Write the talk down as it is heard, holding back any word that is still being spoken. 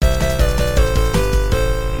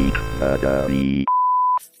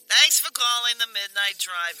Thanks for calling the Midnight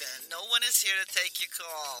Drive-In. No one is here to take your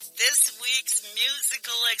call. This week's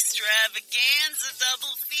musical extravaganza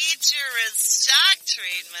double feature is Shock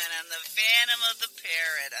Treatment and the Phantom of the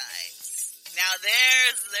Paradise. Now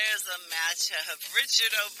there's a matchup.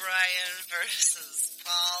 Richard O'Brien versus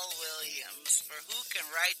Paul Williams for who can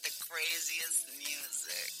write the craziest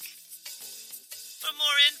music. For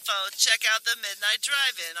more info, check out the Midnight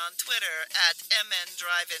Drive-In on Twitter at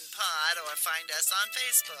MNDriveInPod or find us on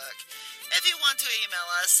Facebook. If you want to email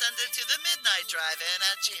us, send it to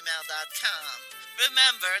themidnightdrivein@gmail.com.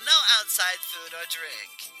 Remember, no outside food or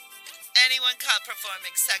drink. Anyone caught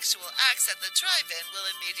performing sexual acts at the drive-in will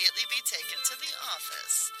immediately be taken to the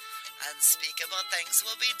office. Unspeakable things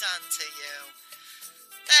will be done to you.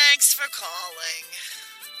 Thanks for calling.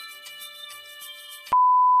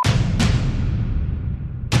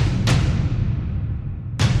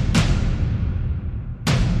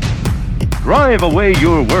 Drive away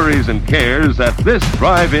your worries and cares at this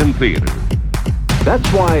drive-in theater.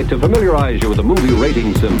 That's why, to familiarize you with the movie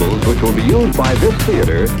rating symbols which will be used by this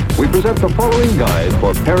theater, we present the following guide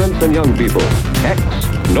for parents and young people. X,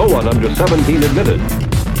 no one under 17 admitted. I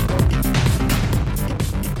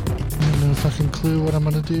have no fucking clue what I'm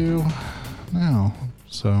going to do now,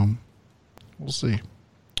 so we'll see.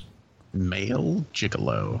 Male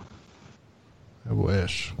gigolo. I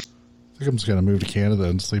wish. I think I'm just going to move to Canada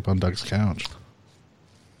and sleep on Doug's couch.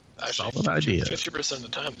 Actually, solid idea. 50% of the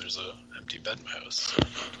time there's an empty bed in my house.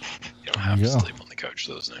 You don't have to sleep on the couch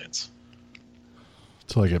those nights.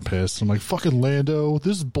 Until I get pissed. I'm like, fucking Lando,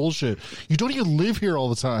 this is bullshit. You don't even live here all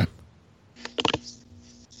the time.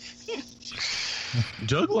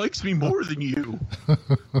 Doug likes me more than you.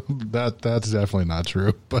 That's definitely not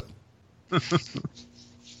true, but you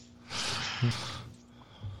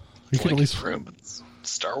can at least room.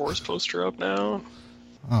 Star Wars poster up now.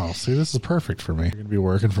 Oh, see, this is perfect for me. You're gonna be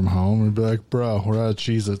working from home and be like, bro, we're out of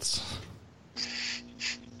Cheez-Its.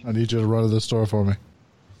 I need you to run to the store for me.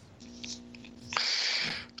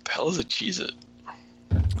 What the hell is a Cheez-It?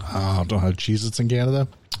 Oh, don't have Cheez-Its in Canada?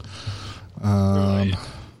 Right.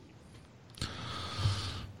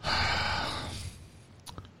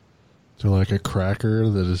 Do like a cracker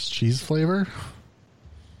that is cheese flavor?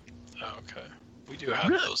 Oh, okay. We do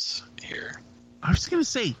have those here. I was going to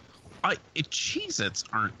say, Cheez-Its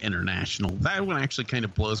aren't international. That one actually kind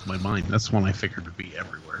of blows my mind. That's one I figured would be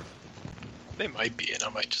everywhere. They might be, and I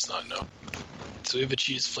might just not know. So we have a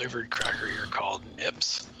cheese-flavored cracker here called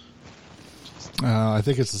Nips. I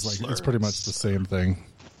think it's just like it's pretty much the same thing.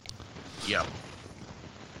 Yep.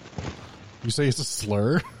 You say it's a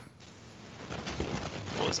slur?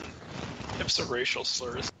 Well, isn't Nips a racial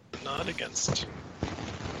slur? Is it not against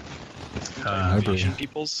Asian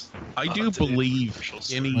peoples? I do believe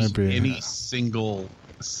any single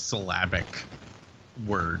syllabic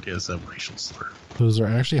word is a racial slur. So is there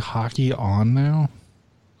actually hockey on now?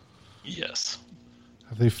 Yes.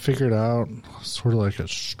 Have they figured out sort of like a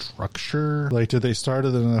structure? Like, did they start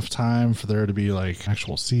it in enough time for there to be like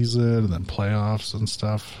actual season and then playoffs and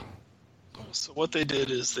stuff? So what they did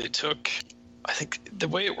is they took, I think the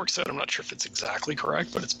way it works out, I'm not sure if it's exactly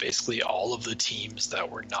correct, but it's basically all of the teams that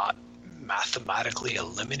were not mathematically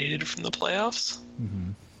eliminated from the playoffs.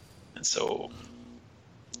 Mm-hmm. And so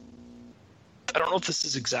I don't know if this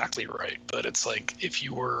is exactly right, but it's like if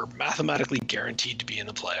you were mathematically guaranteed to be in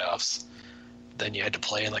the playoffs, then you had to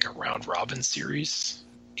play in like a round robin series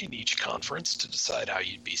in each conference to decide how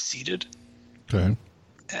you'd be seeded. Okay.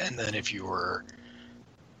 And then if you were,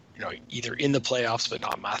 either in the playoffs but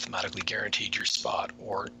not mathematically guaranteed your spot,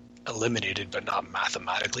 or eliminated but not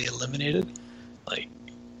mathematically eliminated, like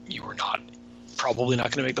you were probably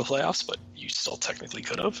not going to make the playoffs, but you still technically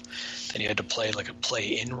could have. Then you had to play like a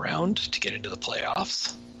play-in round to get into the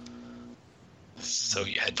playoffs. So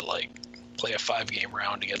you had to play a 5-game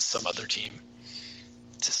round against some other team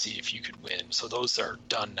to see if you could win. So those are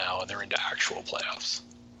done now, and they're into actual playoffs.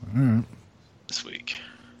 All right. This week.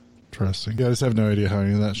 Interesting. Yeah, I just have no idea how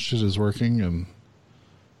any of that shit is working, and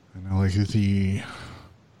I know like the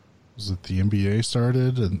NBA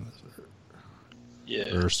started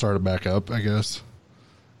or started back up, I guess,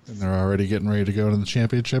 and they're already getting ready to go into the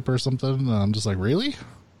championship or something. And I'm just like, really?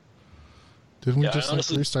 Didn't we just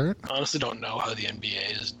restart? I honestly don't know how the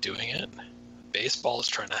NBA is doing it. Baseball is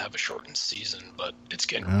trying to have a shortened season, but it's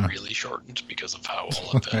getting really shortened because of how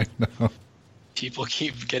all of it. People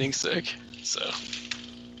keep getting sick. So,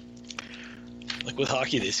 with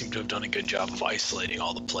hockey, they seem to have done a good job of isolating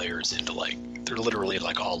all the players into they're literally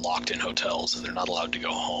all locked in hotels, and they're not allowed to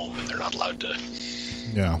go home, and they're not allowed to.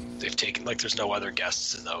 Yeah. They've taken there's no other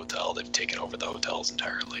guests in the hotel. They've taken over the hotels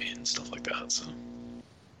entirely and stuff like that. So.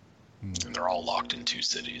 And they're all locked in 2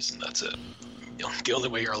 cities, and that's it. The only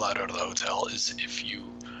way you're allowed out of the hotel is if you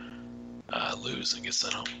lose and get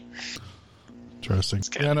sent home. Interesting.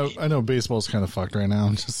 Yeah, I know baseball's kind of fucked right now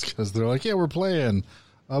just because they're like, yeah, we're playing.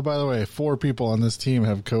 Oh, by the way, 4 people on this team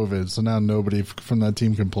have COVID, so now nobody from that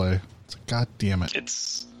team can play. It's like, God damn it.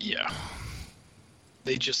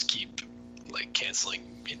 They just keep like canceling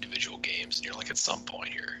individual games, and you're like, at some point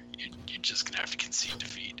here, you're just gonna have to concede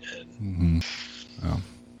defeat. And I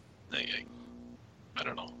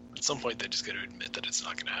don't know. At some point, they just got to admit that it's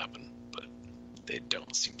not gonna happen, but they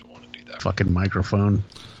don't seem to want to do that. Fucking microphone.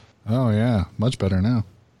 Oh yeah, much better now.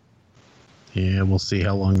 Yeah, we'll see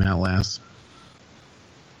how long that lasts.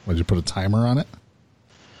 Did you put a timer on it?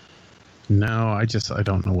 No, I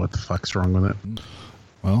don't know what the fuck's wrong with it.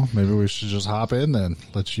 Well, maybe we should just hop in then.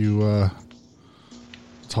 Let you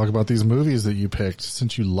talk about these movies that you picked,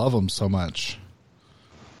 since you love them so much.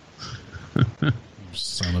 You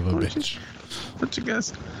son of a bitch. Why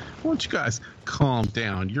don't you guys calm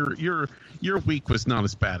down? Your week was not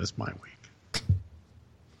as bad as my week.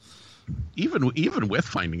 Even with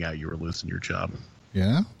finding out you were losing your job.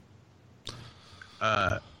 Yeah?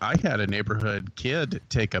 I had a neighborhood kid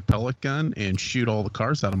take a pellet gun and shoot all the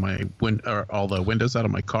cars out of my all the windows out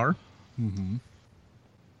of my car. Mm-hmm.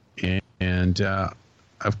 And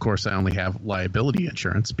of course, I only have liability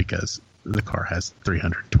insurance because the car has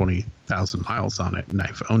 320,000 miles on it, and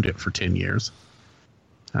I've owned it for 10 years.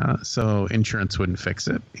 So insurance wouldn't fix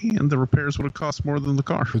it, and the repairs would have cost more than the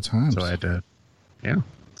car. Good times. So I had to,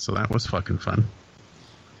 so that was fucking fun.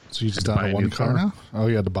 So you just down to one car now? Oh,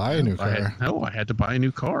 you had to buy a new car. I had to buy a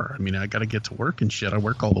new car. I mean, I got to get to work and shit. I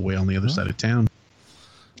work all the way on the other side of town.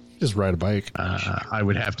 Just ride a bike. I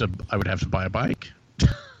would have to buy a bike.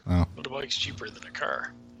 Oh. But a bike's cheaper than a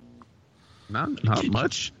car. Not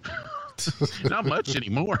much. Not much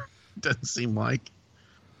anymore. Doesn't seem like.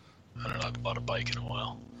 I don't know. I haven't bought a bike in a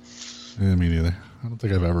while. Yeah, me neither. I don't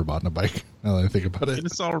think I've ever bought a bike, now that I think about it. And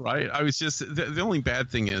it's all right. I was just the only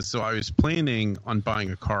bad thing is, so I was planning on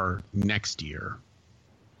buying a car next year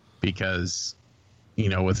because,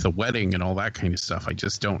 with the wedding and all that kind of stuff, I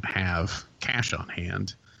just don't have cash on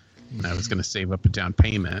hand. And I was going to save up a down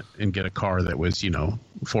payment and get a car that was,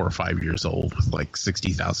 4 or 5 years old with like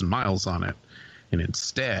 60,000 miles on it. And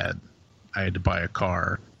instead, I had to buy a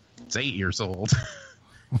car that's 8 years old.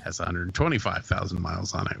 Has 125,000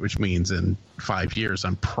 miles on it, which means in 5 years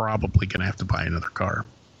I'm probably going to have to buy another car.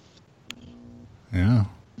 Yeah.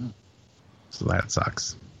 So that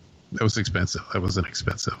sucks. That was expensive. That was an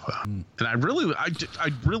expensive. And I'd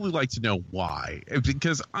really like to know why,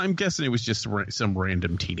 because I'm guessing it was just some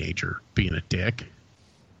random teenager being a dick.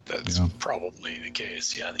 That's probably the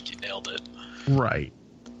case. Yeah, I think you nailed it. Right.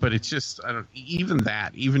 But it's just,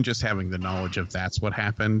 even just having the knowledge of that's what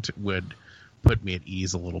happened would put me at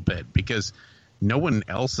ease a little bit, because no one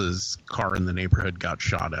else's car in the neighborhood got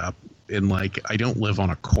shot up. And I don't live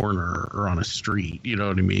on a corner or on a street. You know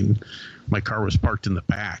what I mean? My car was parked in the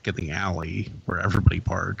back in the alley where everybody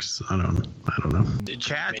parks. I don't know. Did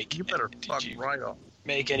you better fuck right off.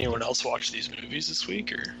 Make anyone else watch these movies this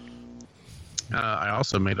week, or? I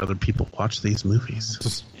also made other people watch these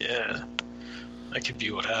movies. Yeah, that could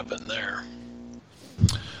be what happened there.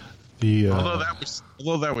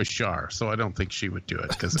 Although that was Shar, so I don't think she would do it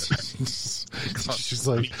because she's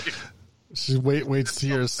like, she waits till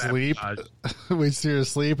you're asleep, waits till you're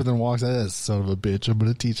asleep, and then walks out. That son of a bitch! I'm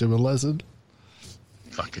going to teach him a lesson.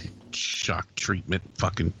 Fucking shock treatment.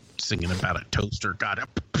 Fucking singing about a toaster. Got it.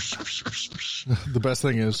 The best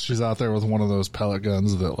thing is she's out there with one of those pellet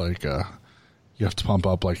guns that you have to pump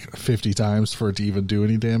up 50 times for it to even do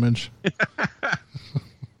any damage.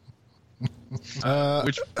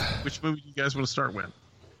 Which movie do you guys want to start with?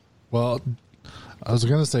 Well, I was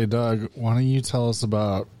going to say, Doug, why don't you tell us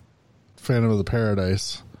about Phantom of the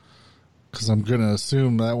Paradise? Because I'm going to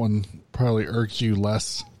assume that one probably irked you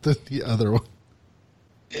less than the other one.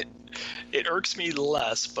 It irks me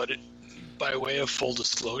less, but by way of full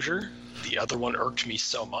disclosure, the other one irked me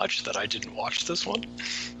so much that I didn't watch this one.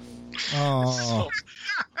 Oh.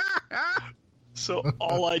 So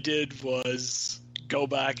all I did was go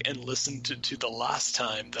back and listen to the last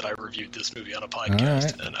time that I reviewed this movie on a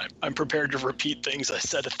podcast, right. And I'm prepared to repeat things I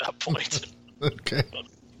said at that point. Okay.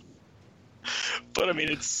 But I mean,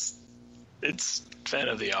 it's Fan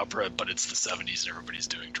of the Opera, but it's the 70s and everybody's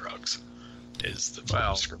doing drugs. Is the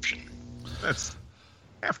description? That's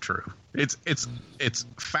half true. It's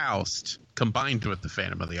Faust combined with the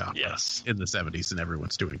Phantom of the Opera. Yes. In the 70s, and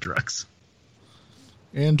everyone's doing drugs.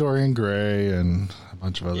 And Dorian Gray and a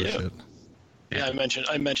bunch of other shit. Yeah,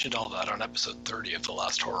 I mentioned all that on episode 30 of the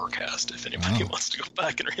last horror cast. If anybody wants to go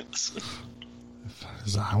back and re-listen.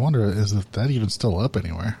 I wonder, is that even still up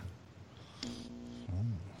anywhere?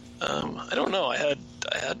 I don't know. I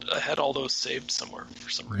had all those saved somewhere for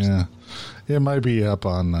some reason. Yeah, it might be up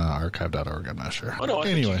on archive.org. I'm not sure. Oh no, I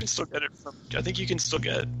anyway, think you can still get it from. I think you can still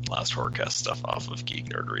get Last Horrorcast stuff off of Geek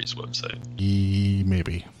Nerdery's website.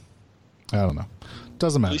 Maybe. I don't know.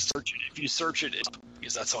 Doesn't matter. If you search it,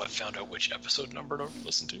 because that's how I found out which episode number to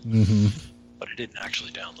listen to. Mm-hmm. But I didn't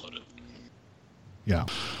actually download it. Yeah.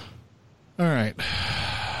 All right.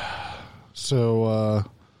 So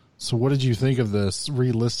what did you think of this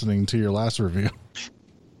re-listening to your last review?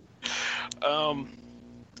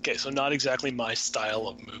 Okay, so not exactly my style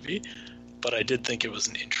of movie, but I did think it was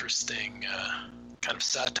an interesting kind of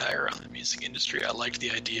satire on the music industry. I liked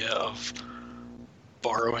the idea of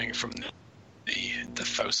borrowing from the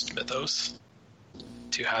Faust mythos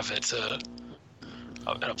to have it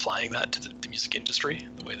and applying that to the music industry,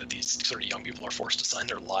 the way that these sort of young people are forced to sign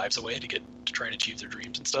their lives away to try and achieve their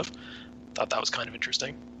dreams and stuff. Thought that was kind of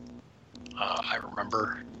interesting. I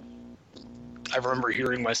remember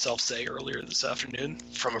hearing myself say earlier this afternoon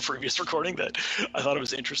from a previous recording that I thought it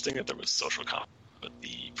was interesting that there was social conflict with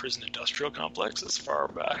the prison industrial complex as far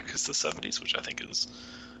back as the 70s, which I think is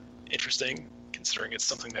interesting considering it's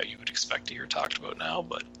something that you would expect to hear talked about now,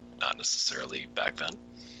 but not necessarily back then.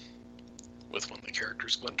 With when the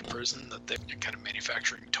characters went to prison, that they're kind of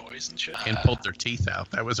manufacturing toys and shit. And pulled their teeth out.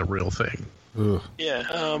 That was a real thing. Ugh.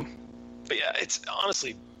 Yeah, but yeah, it's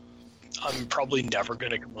honestly, I'm probably never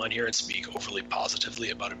going to come on here and speak overly positively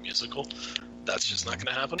about a musical. That's just not going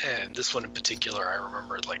to happen. And this one in particular, I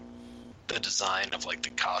remember like the design of like the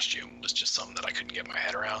costume was just something that I couldn't get my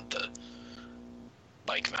head around. The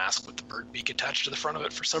bike mask with the bird beak attached to the front of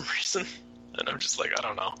it for some reason, and I'm just like, I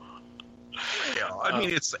don't know. Yeah, I mean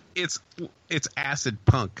it's acid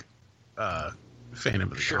punk,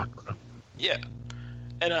 Phantom of the Opera. Yeah,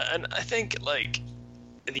 and I think like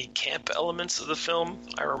the camp elements of the film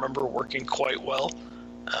I remember working quite well.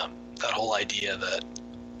 That whole idea that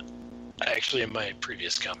I actually in my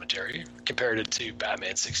previous commentary compared it to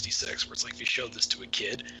Batman 66, where it's like if you showed this to a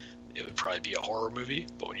kid, it would probably be a horror movie,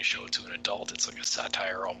 but when you show it to an adult, it's like a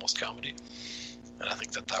satire, almost comedy, and I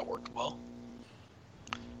think that worked well.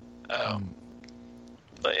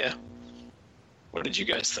 But yeah, what did you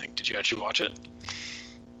guys think? Did you actually watch it?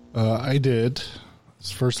 I did.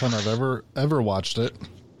 It's the first time I've ever watched it.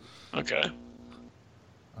 Okay.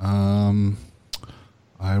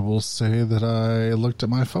 I will say that I looked at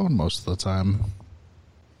my phone most of the time.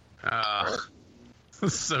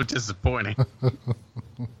 So disappointing.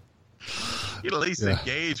 You'd at least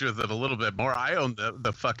engage with it a little bit more. I own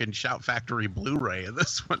the fucking Shout Factory Blu-ray of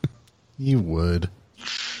this one. You would.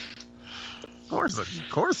 Of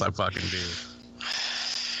course I fucking do.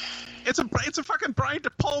 It's a fucking Brian De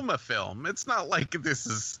Palma film. It's not like this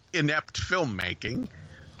is inept filmmaking.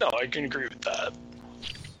 No, I can agree with that.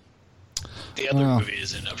 The other movie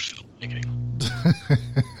is inept filmmaking.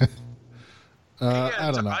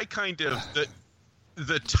 I don't know. I kind of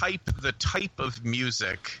the type of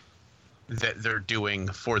music that they're doing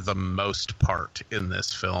for the most part in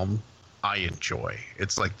this film, I enjoy.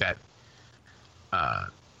 It's like that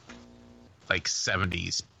like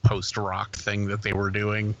 70s post-rock thing that they were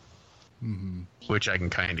doing, which I can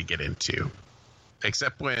kind of get into.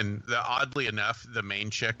 Except when, oddly enough, the main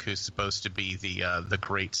chick who's supposed to be the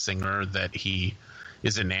great singer that he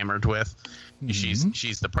is enamored with,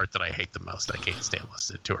 she's the part that I hate the most. I can't stand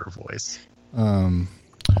listening to her voice.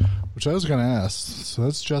 Which I was going to ask. So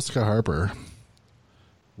that's Jessica Harper.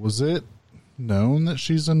 Was it known that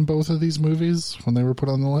she's in both of these movies when they were put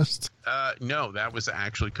on the list? No, that was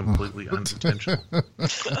actually completely unintentional.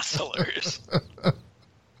 That's hilarious.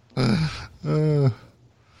 Because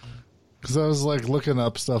I was like looking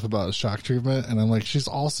up stuff about shock treatment, and I'm like, she's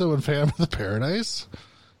also in Phantom of the Paradise?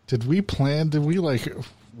 Did we like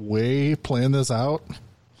way plan this out?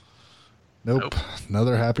 Nope.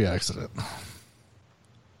 Another happy accident.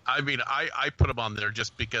 I mean, I put them on there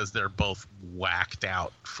just because they're both whacked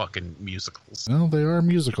out fucking musicals. Well, they are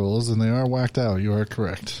musicals, and they are whacked out. You are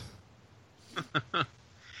correct. I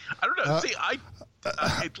don't know. See, I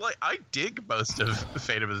dig most of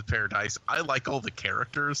Phantom of the Paradise. I like all the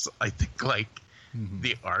characters. I think like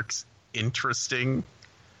the arc's interesting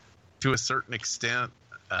to a certain extent.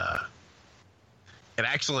 And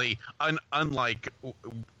actually, unlike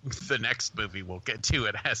the next movie we'll get to,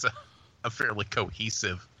 it has a fairly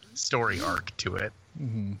cohesive story arc to it.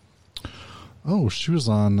 Mm-hmm. Oh, she was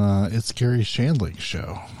on It's Gary Shandling's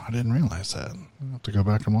show. I didn't realize that. I'll have to go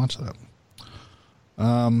back and watch that.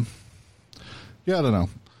 Yeah, I don't know.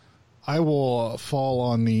 I will fall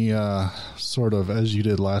on the sort of, as you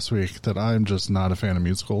did last week, that I'm just not a fan of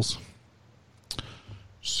musicals.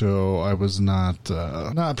 So I was not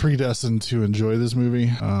predestined to enjoy this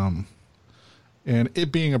movie. And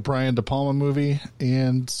it being a Brian De Palma movie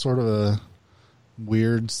and sort of a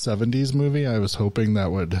weird 70s movie, I was hoping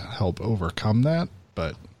that would help overcome that,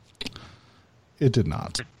 but it did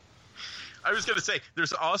not. I was going to say,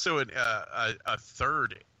 there's also a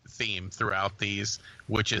third theme throughout these,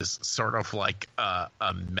 which is sort of like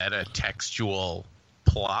a meta-textual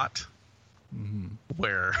plot,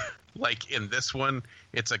 where, like in this one,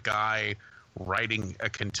 it's a guy writing a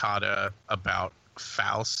cantata about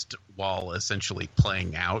Faust while essentially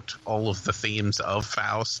playing out all of the themes of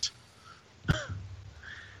Faust,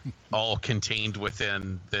 all contained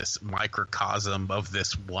within this microcosm of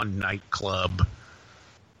this one nightclub,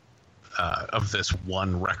 of this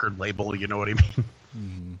one record label, you know what I mean?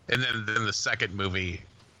 And then the second movie,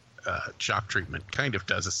 Shock Treatment, kind of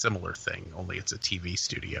does a similar thing, only it's a TV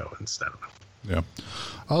studio instead of... Yeah.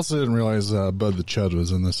 I also didn't realize Bud the Chud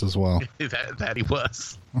was in this as well. that he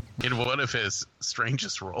was in one of his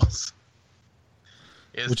strangest roles.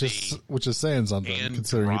 Which is saying something,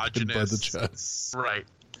 considering he played Bud the Chud. Right.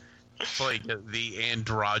 Like the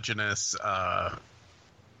androgynous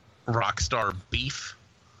rock star Beef,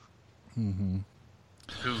 who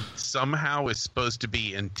somehow is supposed to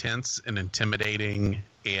be intense and intimidating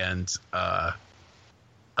and a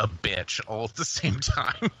bitch all at the same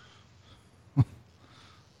time.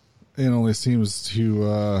 It only seems to,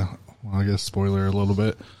 well, I guess spoiler a little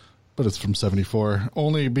bit, but it's from 74.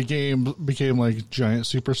 Only became like giant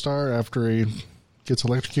superstar after he gets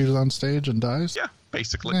electrocuted on stage and dies. Yeah,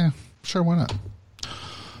 basically. Yeah, sure, why not?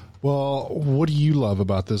 Well, what do you love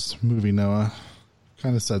about this movie, Noah?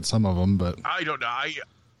 Kind of said some of them, but I don't know.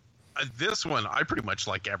 This one, I pretty much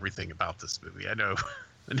like everything about this movie. I know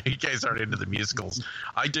you guys aren't into the musicals.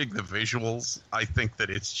 I dig the visuals. I think that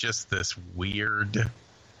it's just this weird,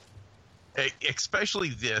 especially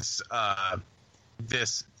this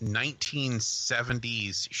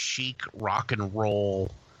 1970s chic rock and roll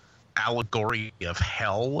allegory of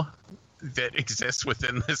hell that exists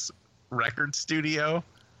within this record studio.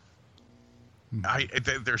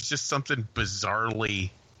 There's just something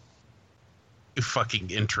bizarrely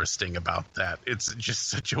fucking interesting about that. It's just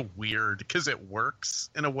such a weird, because it works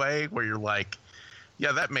in a way where you're like,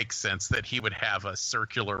 yeah, that makes sense that he would have a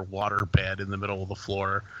circular water bed in the middle of the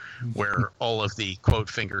floor where all of the quote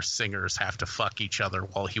finger singers have to fuck each other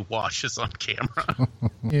while he washes on camera.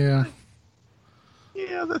 Yeah.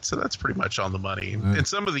 Yeah, that's pretty much on the money. And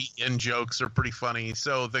some of the in jokes are pretty funny.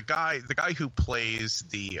 So the guy who plays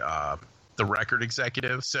the record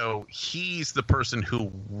executive, so he's the person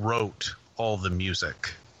who wrote all the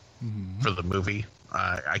music for the movie.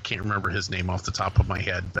 I can't remember his name off the top of my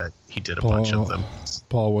head, but he did a bunch of them.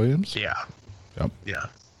 Paul Williams? Yeah. Yep. Yeah.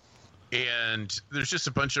 And there's just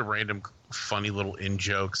a bunch of random funny little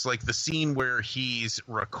in-jokes. Like the scene where he's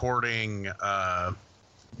recording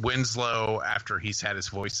Winslow after he's had his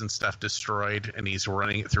voice and stuff destroyed, and he's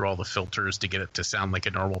running it through all the filters to get it to sound like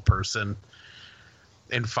a normal person.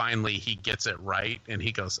 And finally he gets it right, and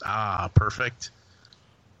he goes, perfect.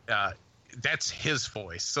 That's his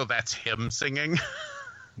voice, so that's him singing.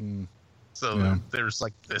 So there's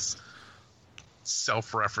like this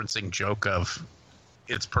self-referencing joke of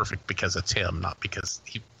it's perfect because it's him, not because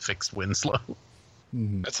he fixed Winslow.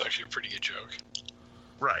 That's actually a pretty good joke.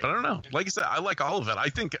 Right. I don't know. Like I said, I like all of it. I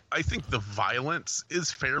think the violence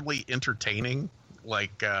is fairly entertaining.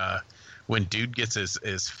 Like when dude gets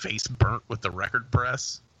his face burnt with the record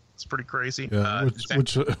press. It's pretty crazy. Yeah,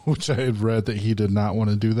 which I had read that he did not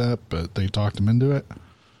want to do that, but they talked him into it.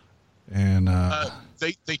 And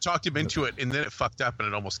they talked him into it, and then it fucked up, and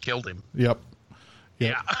it almost killed him. Yep.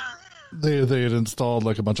 Yeah. They had installed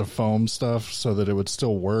like a bunch of foam stuff so that it would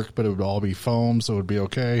still work, but it would all be foam, so it would be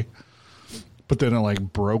okay. But then it like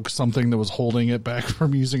broke something that was holding it back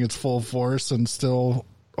from using its full force, and still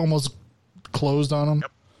almost closed on him.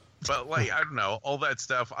 Yep. But like, I don't know, all that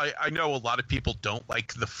stuff. I know a lot of people don't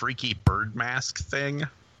like the freaky bird mask thing,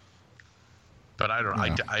 but I don't.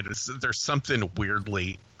 Yeah. I just, there's something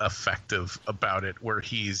weirdly effective about it, where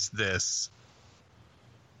he's this.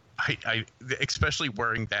 I especially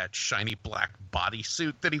wearing that shiny black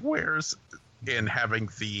bodysuit that he wears, and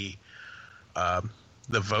having the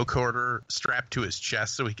vocoder strapped to his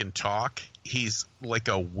chest so he can talk. He's like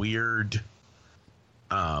a weird,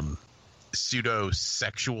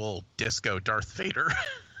 pseudo-sexual disco Darth Vader.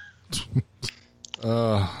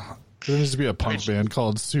 There needs to be a punk band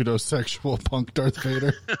called Pseudo-Sexual Punk Darth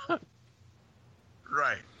Vader.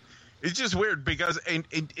 Right. It's just weird because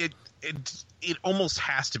it almost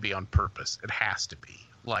has to be on purpose. It has to be.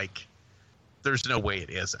 Like, there's no way it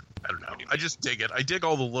isn't. I don't know. I just dig it. I dig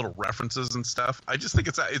all the little references and stuff. I just think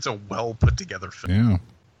it's a well put together film.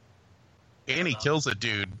 Yeah. And he kills a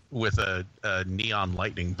dude with a neon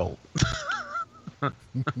lightning bolt. That's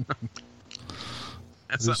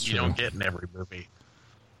something you don't get in every movie.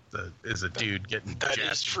 Is a dude getting that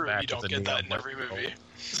jacked is true. Back You don't get that in every movie.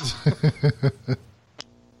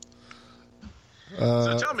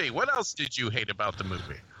 So tell me, what else did you hate about the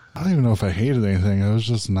movie? I don't even know if I hated anything. I was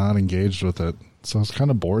just not engaged with it. So I was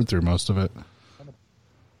kind of bored through most of it.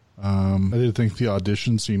 I did think the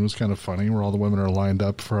audition scene was kind of funny, where all the women are lined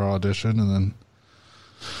up for our audition, and then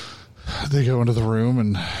they go into the room,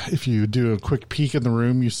 and if you do a quick peek in the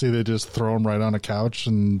room, you see they just throw them right on a couch,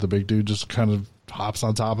 and the big dude just kind of hops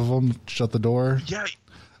on top of them, shut the door,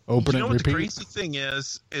 open it, what repeat. The crazy thing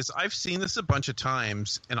is I've seen this a bunch of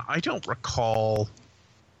times, and I don't recall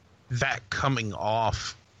that coming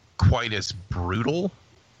off quite as brutal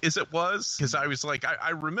as it was, because I was like, I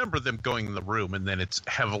remember them going in the room, and then it's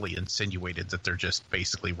heavily insinuated that they're just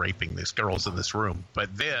basically raping these girls in this room.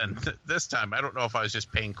 But then this time, I don't know if I was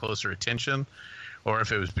just paying closer attention, or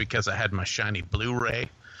if it was because I had my shiny Blu-ray.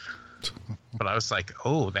 But I was like,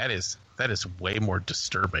 oh, that is way more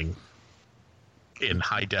disturbing in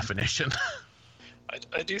high definition.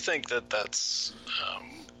 I do think that's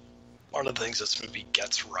one of the things this movie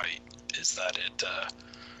gets right, is that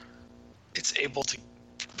it's able to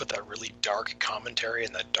put that really dark commentary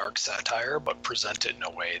and that dark satire, but present it in a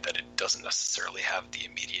way that it doesn't necessarily have the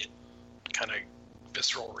immediate kind of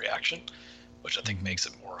visceral reaction, which I think makes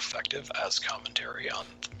it more effective as commentary on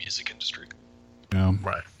the music industry. Yeah,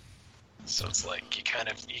 right. So it's like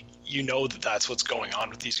you know that that's what's going on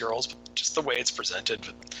with these girls, but just the way it's presented,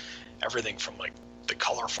 with everything from like the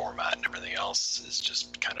color format and everything else, is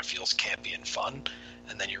just kind of feels campy and fun,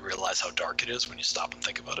 and then you realize how dark it is when you stop and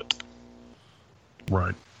think about it.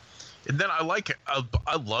 Right. And then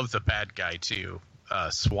I love the bad guy too,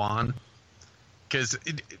 Swan, because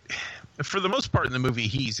for the most part in the movie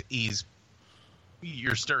he's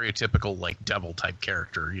your stereotypical like devil type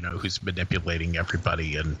character, you know, who's manipulating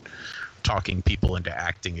everybody and talking people into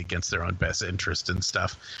acting against their own best interest and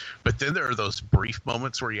stuff. But then there are those brief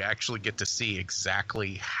moments where you actually get to see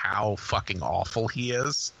exactly how fucking awful he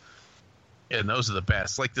is. And those are the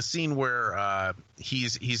best. Like the scene where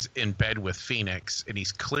he's in bed with Phoenix, and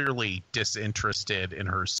he's clearly disinterested in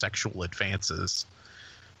her sexual advances.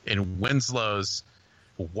 And Winslow's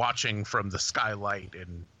watching from the skylight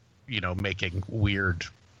and, you know, making weird,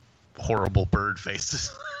 horrible bird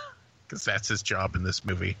faces. Because that's his job in this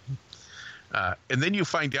movie. And then you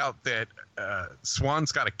find out that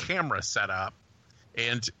Swan's got a camera set up.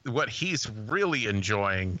 And what he's really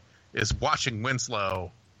enjoying is watching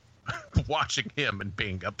Winslow watching him and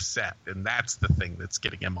being upset, and that's the thing that's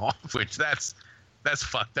getting him off, which that's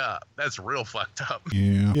fucked up. That's real fucked up.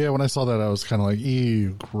 Yeah, when I saw that I was kind of like,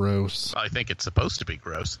 ew, gross. I think it's supposed to be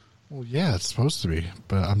gross. Well, yeah, it's supposed to be,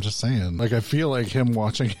 but I'm just saying, like, I feel like him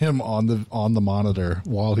watching him on the monitor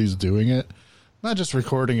while he's doing it, not just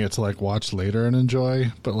recording it to like watch later and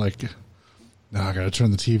enjoy, but like, no, I gotta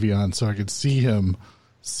turn the TV on so I could see him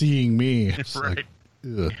seeing me. It's right. Like,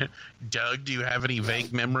 ugh. Doug, do you have any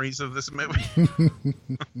vague memories of this movie?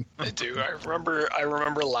 I do. I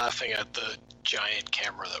remember laughing at the giant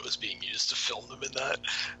camera that was being used to film them in that.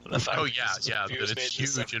 And the fact that it's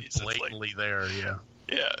huge and blatantly there. Yeah.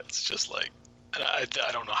 Yeah, it's just like, and I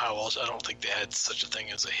don't know how else. I don't think they had such a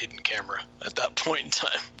thing as a hidden camera at that point in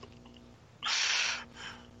time.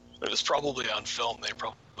 It was probably on film. They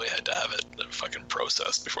probably had to have it fucking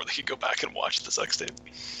processed before they could go back and watch the sex tape.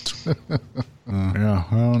 Yeah,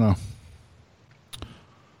 I don't know.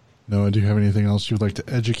 Noah, do you have anything else you'd like to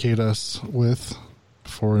educate us with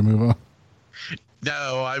before we move on?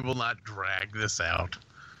 No, I will not drag this out.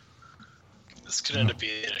 This could end up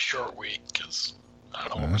being a short week, because I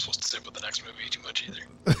don't know what we're supposed to say about the next movie too much either.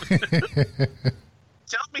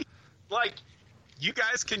 Tell me, like, you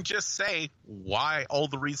guys can just say why, all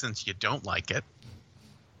the reasons you don't like it,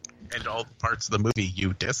 and all the parts of the movie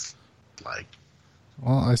you dislike.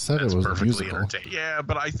 Well, I said it was a musical. Yeah,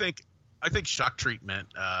 but I think Shock Treatment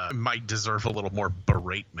might deserve a little more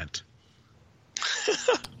beratement.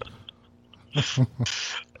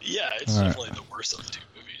 Yeah, it's definitely the worst of the two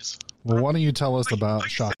movies. Well, why don't you tell us about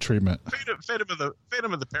Shock Treatment?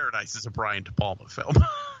 Phantom of the Paradise is a Brian De Palma film.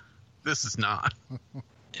 This is not.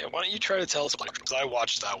 Yeah, why don't you try to tell us about it? Because I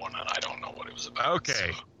watched that one and I don't know what it was about.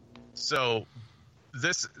 Okay, so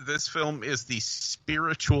this film is the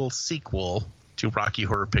spiritual sequel to Rocky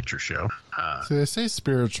Horror Picture Show. So they say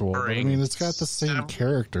spiritual, but I mean it's got the same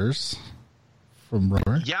characters from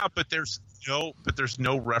Rocky. Yeah, but there's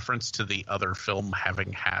no reference to the other film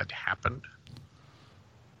having happened.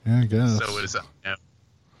 Yeah, I guess. So it is. Yeah.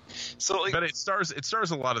 So, like, But it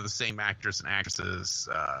stars a lot of the same actors and actresses.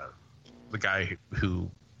 The guy who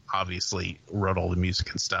obviously wrote all the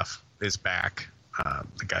music and stuff is back.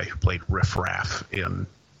 The guy who played Riff Raff in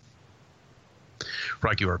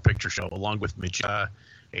Rocky Horror Picture Show, along with Majida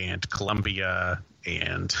and Columbia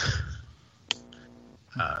and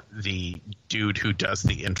the dude who does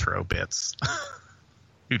the intro bits,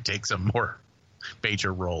 who takes a more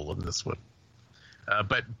major role in this one.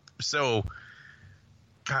 But so,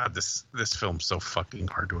 God, this film's so fucking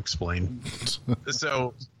hard to explain.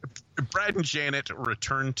 So, Brad and Janet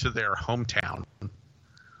return to their hometown,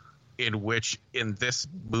 in which, in this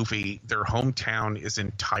movie, their hometown is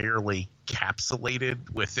entirely capsulated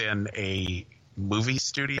within a movie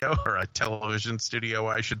studio, or a television studio,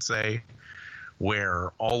 I should say,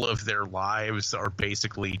 where all of their lives are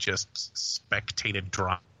basically just spectated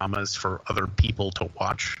dramas for other people to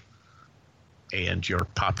watch, and your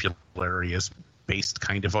popularity is based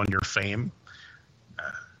kind of on your fame.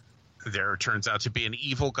 There turns out to be an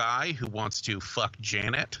evil guy who wants to fuck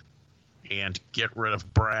Janet and get rid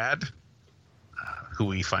of Brad, who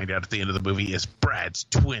we find out at the end of the movie is Brad's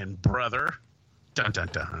twin brother. Dun, dun,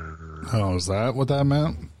 dun. Oh, is that what that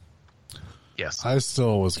meant? Yes. I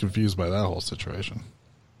still was confused by that whole situation.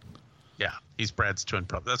 Yeah, he's Brad's twin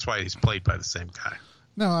brother. That's why he's played by the same guy.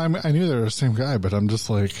 No, I knew they were the same guy, but I'm just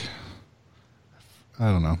like, I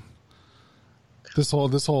don't know. This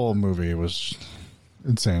whole movie was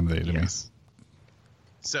insanity to me.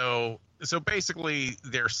 So basically,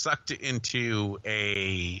 they're sucked into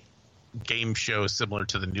a game show similar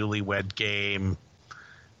to the Newlywed Game.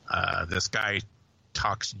 This guy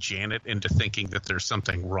talks Janet into thinking that there's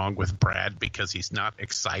something wrong with Brad because he's not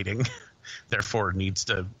exciting, therefore needs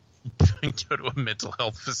to go to a mental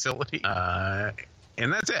health facility.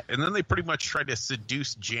 And that's it. And then they pretty much try to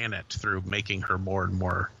seduce Janet through making her more and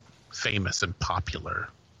more famous and popular,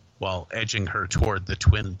 while edging her toward the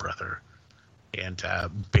twin brother and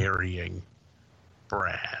burying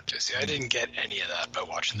Brad. See, I didn't get any of that by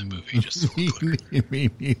watching the movie. Just so we're clear. Me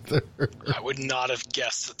neither. I would not have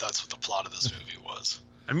guessed that that's what the plot of this movie was.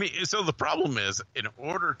 I mean, so the problem is, in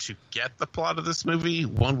order to get the plot of this movie,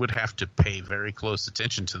 one would have to pay very close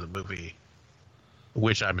attention to the movie,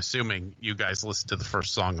 which I'm assuming you guys listened to the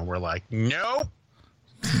first song and were like, no.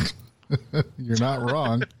 You're not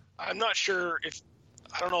wrong. I'm not sure if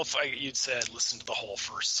I don't know if you'd say I'd listened to the whole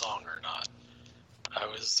first song or not. I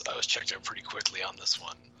was checked out pretty quickly on this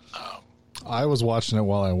one. I was watching it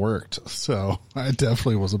while I worked, so I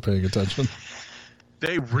definitely wasn't paying attention.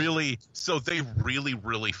 They really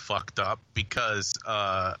fucked up because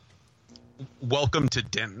Welcome to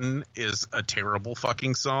Denton is a terrible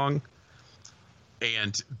fucking song,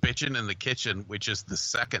 and Bitchin' in the Kitchen, which is the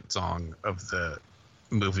second song of the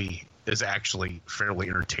movie, is actually fairly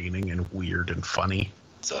entertaining and weird and funny.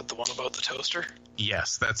 Is that the one about the toaster?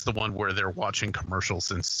 Yes, that's the one where they're watching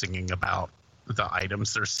commercials and singing about the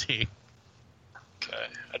items they're seeing. Okay,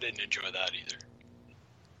 I didn't enjoy that either.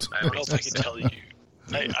 I don't know if I can tell you.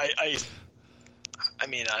 I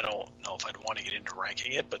mean, I don't know if I'd want to get into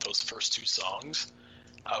ranking it, but those first two songs,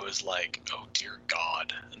 I was like, oh dear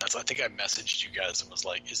God. And I think I messaged you guys and was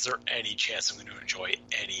like, is there any chance I'm going to enjoy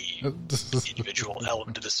any individual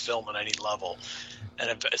element of this film on any level?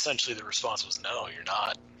 And essentially the response was, no, you're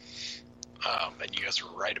not. And you guys were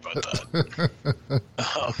right about that.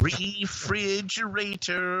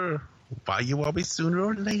 Refrigerator, why you always sooner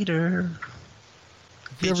or later?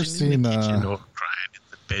 Have you ever seen crying in the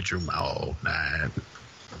bedroom all night?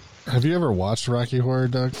 Have you ever watched Rocky Horror,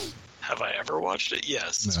 Doug? Have I ever watched it?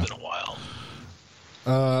 Yes, it's been a while.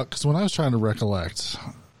 Because when I was trying to recollect,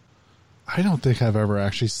 I don't think I've ever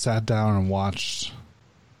actually sat down and watched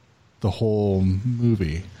the whole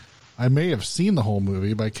movie. I may have seen the whole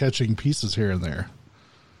movie by catching pieces here and there,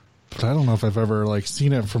 but I don't know if I've ever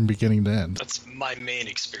seen it from beginning to end. That's my main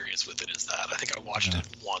experience with it, is that I think I watched it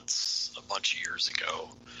once a bunch of years ago,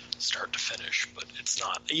 start to finish, but it's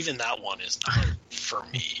not, even that one is not for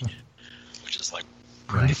me, which is like,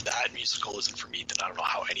 if that musical isn't for me, then I don't know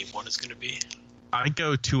how anyone is going to be. I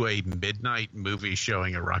go to a midnight movie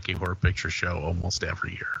showing at Rocky Horror Picture Show almost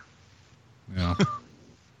every year. Yeah.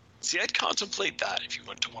 See, I'd contemplate that if you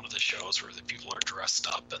went to one of the shows where the people are dressed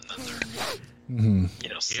up and then they're, you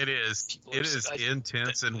know, it is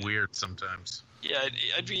intense and weird sometimes. Yeah,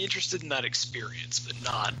 I'd be interested in that experience, but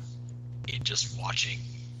not in just watching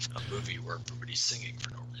a movie where everybody's singing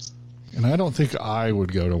for no reason. And I don't think I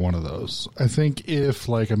would go to one of those. I think if,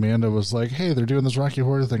 Amanda was like, hey, they're doing this Rocky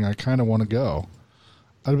Horror thing, I kind of want to go,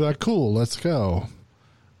 I'd be like, cool, let's go.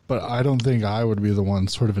 But I don't think I would be the one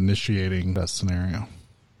sort of initiating that scenario.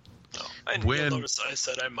 No. And you'll notice I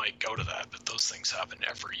said I might go to that, but those things happen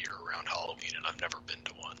every year around Halloween, and I've never been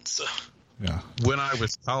to one. So Yeah. When I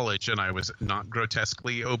was college and I was not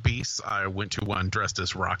grotesquely obese, I went to one dressed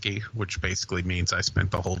as Rocky, which basically means I spent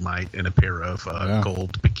the whole night in a pair of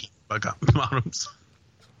gold bikini bottoms.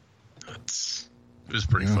 It was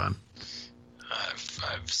pretty fun.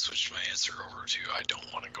 I've switched my answer over to I don't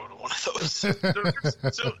want to go to one of those.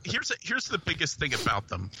 So here's the biggest thing about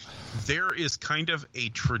them. There is kind of a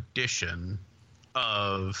tradition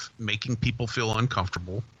of making people feel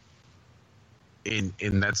uncomfortable. And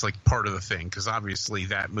that's like part of the thing, because obviously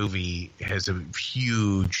that movie has a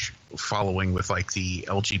huge following with like the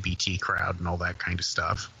LGBT crowd and all that kind of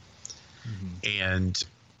stuff. Mm-hmm. And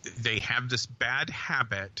they have this bad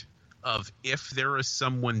habit of, if there is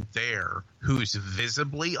someone there who's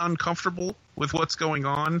visibly uncomfortable with what's going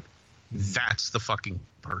on, that's the fucking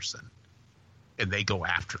person. And they go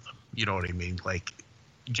after them. You know what I mean? Like,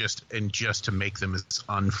 just to make them as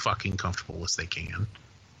unfucking comfortable as they can.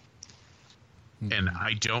 Mm-hmm. And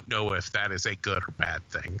I don't know if that is a good or bad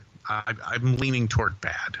thing. I'm leaning toward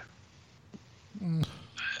bad.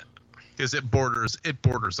 Because it borders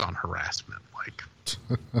on harassment. Like...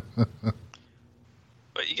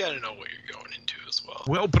 But you got to know what you're going into as well.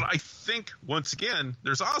 Well, but I think, once again,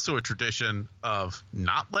 there's also a tradition of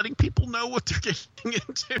not letting people know what they're getting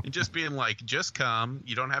into. And just being like, just come.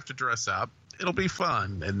 You don't have to dress up. It'll be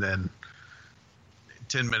fun. And then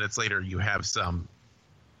 10 minutes later, you have some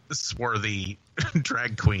swarthy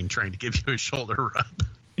drag queen trying to give you a shoulder rub.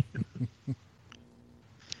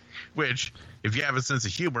 Which, if you have a sense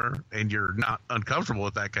of humor and you're not uncomfortable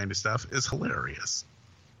with that kind of stuff, is hilarious.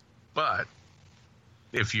 But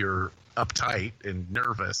if you're uptight and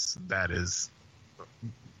nervous, that is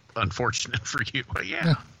unfortunate for you. But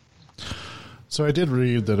yeah. So I did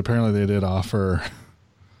read that apparently they did offer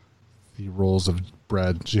the roles of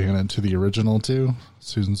Brad Janet to the original two,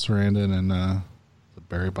 Susan Sarandon and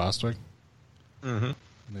Barry Bostwick. Mm-hmm.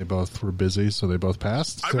 They both were busy, so they both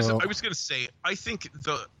passed. I was going to say, I think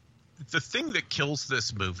the thing that kills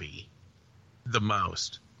this movie the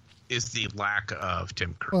most is the lack of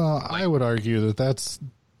Tim Curry. Well, like, I would argue that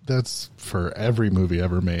that's for every movie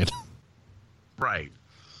ever made. Right.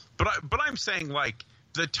 But I'm saying, like,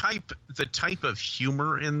 the type of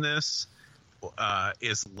humor in this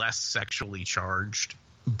is less sexually charged,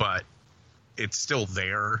 but it's still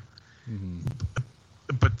there. Mm-hmm.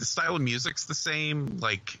 But the style of music's the same,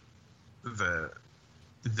 like the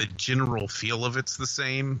general feel of it's the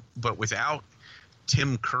same, but without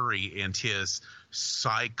Tim Curry and his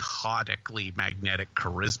psychotically magnetic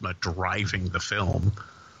charisma driving the film,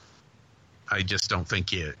 I just don't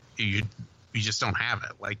think you just don't have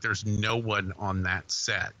it. Like, there's no one on that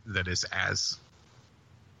set that is as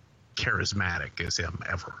charismatic as him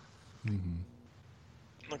ever.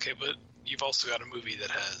 Mm-hmm. Okay, but you've also got a movie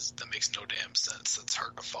that makes no damn sense. That's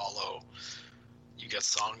hard to follow. You got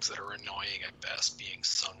songs that are annoying at best, being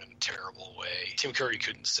sung in a terrible way. Tim Curry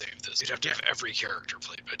couldn't save this. You'd have to have every character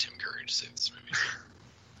played by Tim Curry to save this movie.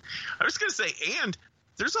 I was going to say, and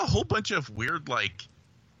there's a whole bunch of weird, like,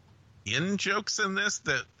 in-jokes in this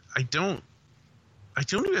that I don't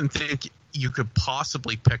even think you could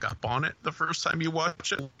possibly pick up on it the first time you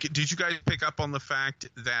watch it. Did you guys pick up on the fact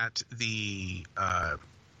that the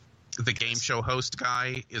game show host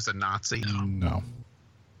guy is a Nazi? No.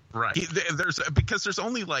 Right. Because there's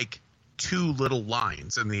only like 2 little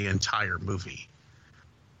lines in the entire movie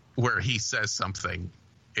where he says something,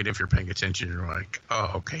 and if you're paying attention, you're like,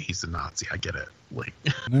 oh, okay, he's a Nazi. I get it. Like,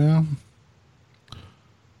 yeah.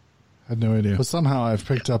 Had no idea. But somehow I've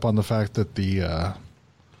picked up on the fact that the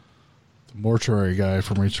mortuary guy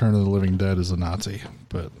from Return of the Living Dead is a Nazi,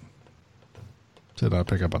 but did not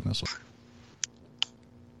pick up on this one.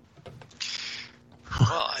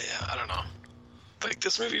 Well, I don't know. Like,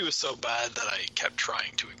 this movie was so bad that I kept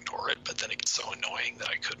trying to ignore it, but then it gets so annoying that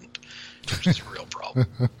I couldn't, which is a real problem.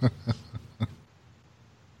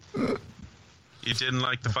 You didn't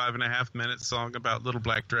like the 5.5-minute song about little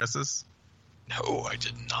black dresses? No, I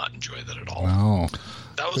did not enjoy that at all. Wow.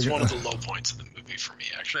 That was one of the low points of the movie for me,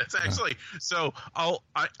 actually. That's actually so.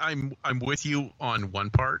 I'm with you on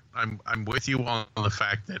one part. I'm with you on the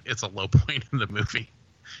fact that it's a low point in the movie,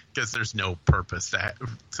 because there's no purpose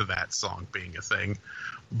to that song being a thing.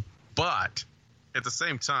 But at the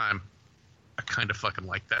same time, I kind of fucking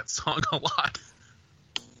like that song a lot.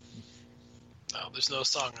 No, there's no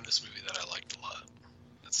song in this movie that I liked a lot.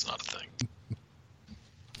 That's not a thing.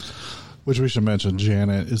 Which we should mention,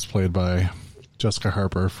 Janet is played by Jessica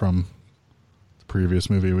Harper from the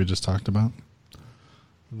previous movie we just talked about,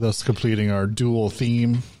 thus completing our dual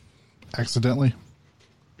theme accidentally.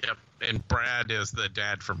 Yep. And Brad is the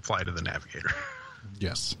dad from Flight of the Navigator.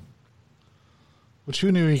 Yes. Which,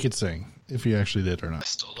 who knew he could sing, if he actually did or I not?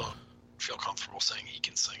 still don't feel comfortable saying he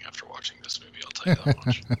can sing after watching this movie, I'll tell you that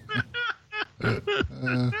much.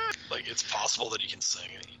 Like, it's possible that he can sing,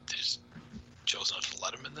 and he just chose not to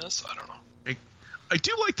let him in this? I don't know. I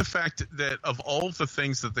do like the fact that of all of the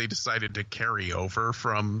things that they decided to carry over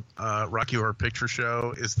from Rocky Horror Picture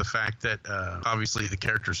Show is the fact that obviously the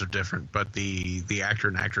characters are different, but the actor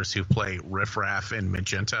and actress who play Riff Raff and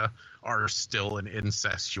Magenta are still an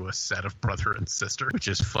incestuous set of brother and sister, which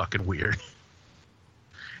is fucking weird.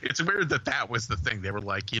 It's weird that was the thing. They were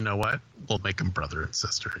like, you know what? We'll make them brother and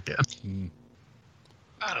sister again.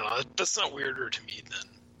 I don't know. That's not weirder to me than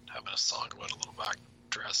having a song about a little back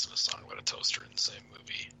dress and a song about a toaster in the same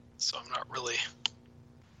movie. So I'm not really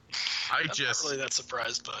not really that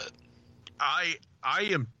surprised by it. I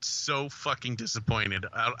am so fucking disappointed.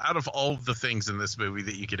 Out of all of the things in this movie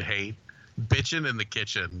that you could hate, Bitchin' in the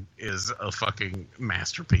Kitchen is a fucking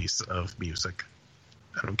masterpiece of music.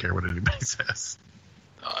 I don't care what anybody says.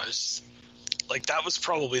 It's like, that was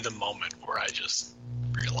probably the moment where I just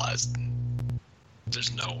realized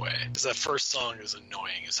there's no way. Because that first song is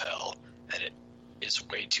annoying as hell, and it is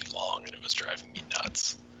way too long, and it was driving me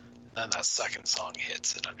nuts. And then that second song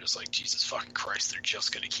hits, and I'm just like, Jesus fucking Christ, they're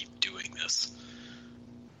just going to keep doing this.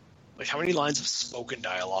 Like, how many lines of spoken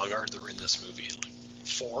dialogue are there in this movie? Like,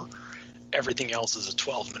 4? Everything else is a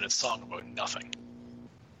 12-minute song about nothing.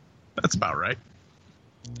 That's about right.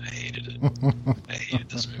 I hated it. I hated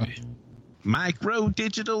this movie. Micro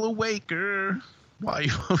Digital Awaker. Why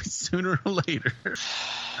you always sooner or later?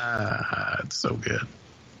 It's so good.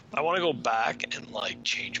 I want to go back and like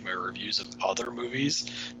change my reviews of other movies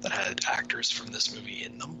that had actors from this movie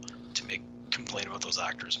in them to complain about those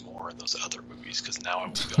actors more in those other movies, because now I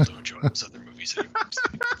won't be able to enjoy those other movies anymore. So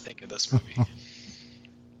I think of this movie.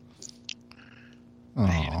 I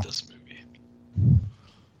hated this movie.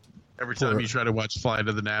 Every time you try to watch Flight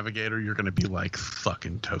of the Navigator, you're going to be like,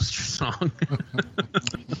 fucking Toaster Song.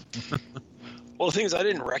 Well, the thing is, I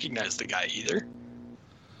didn't recognize the guy either.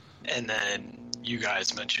 And then you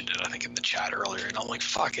guys mentioned it, I think, in the chat earlier, and I'm like,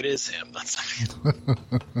 fuck, it is him. That's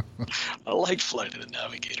I like Flight of the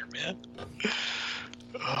Navigator, man.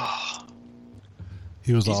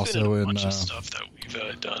 He was He's also been in a in bunch of stuff that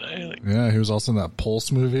we've done, eh? Like, yeah, he was also in that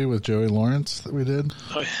Pulse movie with Joey Lawrence that we did.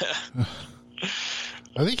 oh, yeah.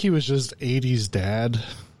 I think he was just 80s dad,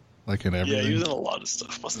 like in everything. Yeah, he was in a lot of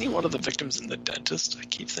stuff. Wasn't he one of the victims in The Dentist? I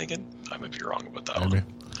keep thinking. I might be wrong about that Maybe.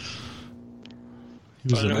 one. He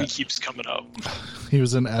was I know he keeps coming up. He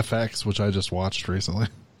was in FX, which I just watched recently.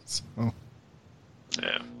 So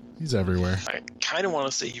Yeah. he's everywhere. I kind of want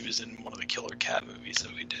to say he was in one of the Killer Cat movies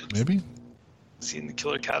that we did. Maybe. Is he in the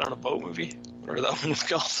Killer Cat on a Boat movie? Whatever that one was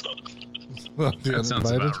called. The That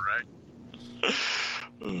sounds Uninvited? about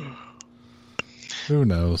right. Who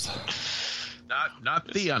knows? Not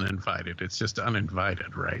The Uninvited. It's just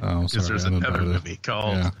Uninvited, right? Oh, Because sorry, there's another Uninvited. movie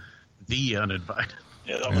called Yeah. The Uninvited.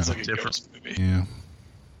 Yeah, that one's like a Different. ghost movie. Yeah.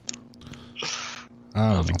 I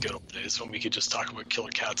Oh, don't the know. good old days when we could just talk about killer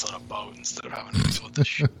cats on a boat instead of having to deal with this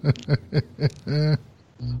shit.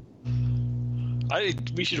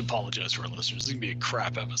 We should apologize to our listeners. This is going to be a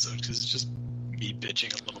crap episode because it's just me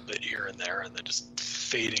bitching a little bit here and there and then just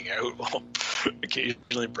fading out while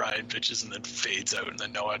occasionally Brian bitches and then fades out and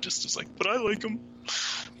then Noah just is like, but I like him.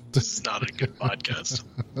 This is not a good podcast.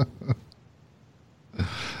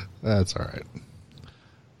 That's all right.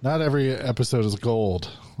 Not every episode is gold,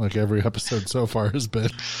 like every episode so far has been.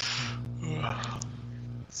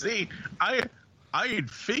 See, I had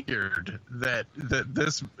figured that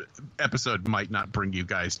this episode might not bring you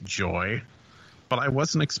guys joy, but I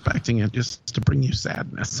wasn't expecting it just to bring you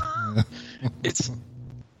sadness. It's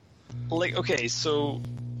like, okay, so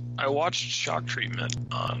I watched Shock Treatment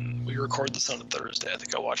on, we record this on a Thursday. I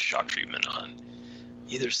think I watched Shock Treatment on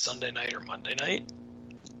either Sunday night or Monday night.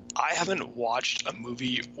 I haven't watched a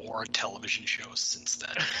movie or a television show since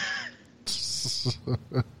then.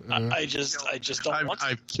 I just don't want to.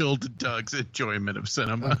 I've killed Doug's enjoyment of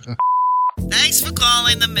cinema. Thanks for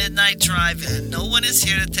calling the Midnight Drive-In. No one is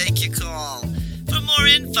here to take your call. For more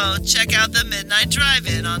info, check out the Midnight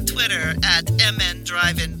Drive-In on Twitter at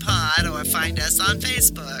MNDriveInPod or find us on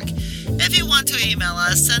Facebook. If you want to email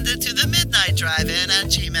us, send it to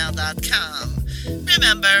themidnightdrivein@gmail.com.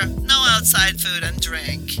 Remember, no outside food and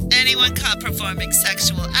drink. Anyone caught performing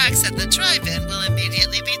sexual acts at the drive-in will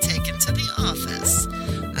immediately be taken to the office.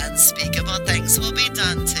 Unspeakable things will be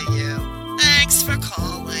done to you. Thanks for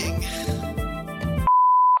calling.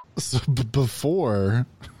 So before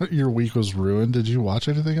your week was ruined, did you watch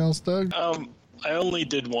anything else, Doug? I only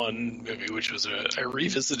did one movie, which was I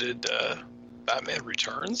revisited Batman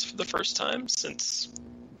Returns for the first time since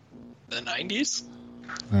the 90s.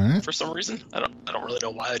 All right. For some reason. I don't really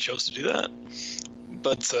know why I chose to do that.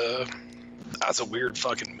 But that's a weird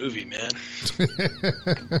fucking movie, man.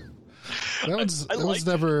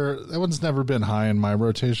 That one's never been high in my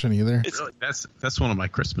rotation either. Really, that's one of my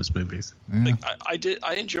Christmas movies. Yeah. Like,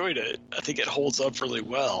 I enjoyed it. I think it holds up really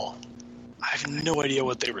well. I have no idea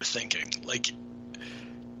what they were thinking. Like,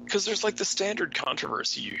 because there's like the standard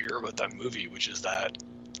controversy you hear about that movie, which is that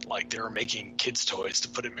like they were making kids' toys to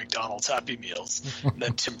put in McDonald's Happy Meals, and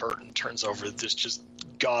then Tim Burton turns over this just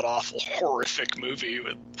god awful, horrific movie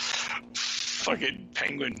with fucking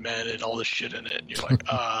penguin men and all this shit in it. And you're like,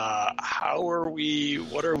 how are we?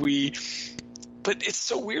 What are we? But it's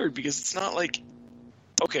so weird because it's not like,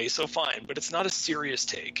 okay, so fine, but it's not a serious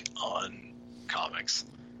take on comics.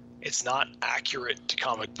 It's not accurate to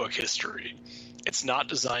comic book history. It's not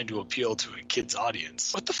designed to appeal to a kid's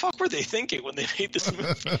audience. What the fuck were they thinking when they made this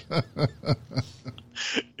movie?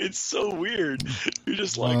 It's so weird. You're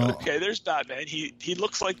just like, okay, there's Batman. He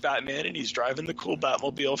looks like Batman, and he's driving the cool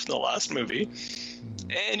Batmobile from the last movie.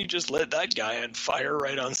 And you just let that guy on fire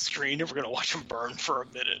right on screen, and we're going to watch him burn for a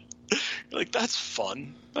minute. You're like, that's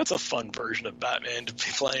fun. That's a fun version of Batman to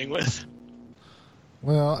be playing with.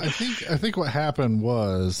 Well, I think what happened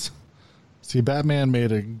was, see, Batman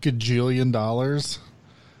made a gajillion dollars,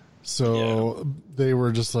 so they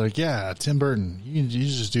were just like, yeah, Tim Burton, you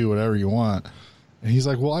just do whatever you want. And he's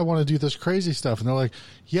like, well, I want to do this crazy stuff. And they're like,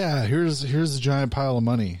 yeah, here's a giant pile of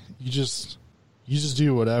money. You just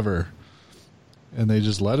do whatever. And they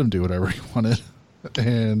just let him do whatever he wanted.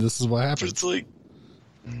 And this is what happened. It's like,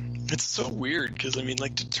 it's so weird because, I mean,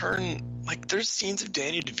 like, to turn, like, there's scenes of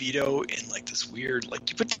Danny DeVito in, like, this weird, like,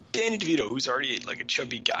 you put Danny DeVito, who's already, like, a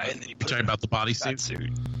chubby guy, and then you put him about the fat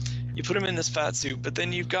suit. You put him in this fat suit, but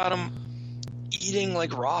then you've got him eating,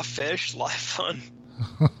 like, raw fish live on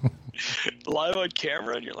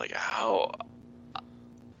camera, and you're like,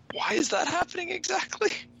 why is that happening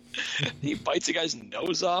exactly? He bites a guy's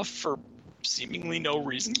nose off for seemingly no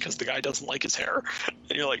reason because the guy doesn't like his hair,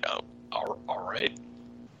 and you're like, oh, all right.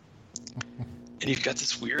 And you've got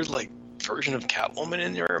this weird, like, version of Catwoman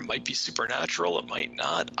in there. It might be supernatural. It might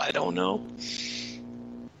not. I don't know.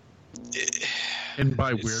 And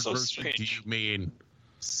by weird so version, strange. do you mean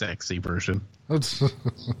sexy version?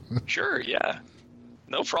 Sure, yeah.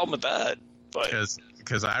 No problem with that. But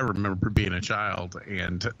because I remember being a child,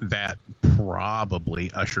 and that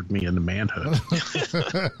probably ushered me into manhood.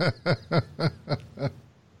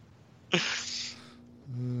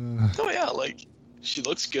 Oh, yeah, like, she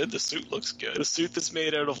looks good. The suit looks good. The suit that's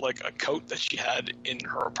made out of, like, a coat that she had in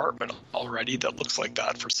her apartment already that looks like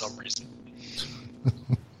that for some reason.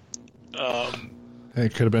 Hey,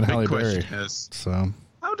 it could have been Halle Berry. So,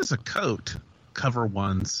 how does a coat cover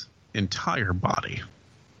one's entire body?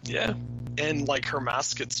 Yeah. And, like, her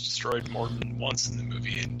mask gets destroyed more than once in the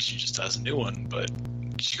movie, and she just has a new one. But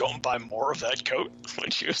did she go and buy more of that coat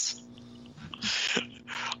when she was...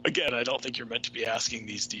 Again, I don't think you're meant to be asking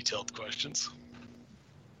these detailed questions.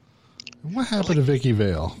 What happened to Vicky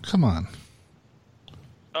Vale? Come on.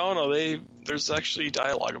 Oh, no, there's actually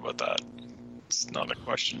dialogue about that. It's not a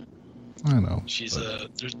question. I know.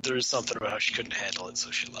 There's something about how she couldn't handle it,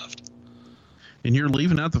 so she left. And you're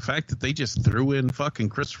leaving out the fact that they just threw in fucking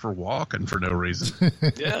Christopher Walken for no reason.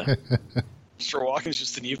 Yeah. Christopher Walken's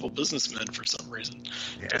just an evil businessman for some reason.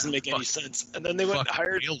 Yeah, doesn't make any sense. And then they went and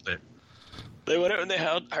hired... They went out and they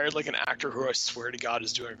hired like an actor who I swear to God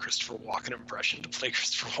is doing a Christopher Walken impression to play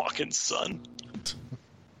Christopher Walken's son.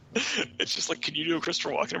 It's just like, can you do a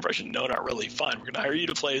Christopher Walken impression? No, not really. Fine, we're going to hire you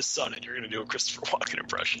to play his son, and you're going to do a Christopher Walken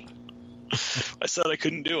impression. I said I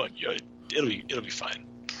couldn't do it. It'll be fine.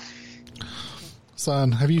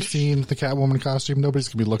 Son, have you seen the Catwoman costume? Nobody's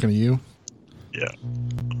going to be looking at you. Yeah.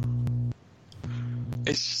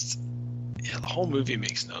 It's just, the whole movie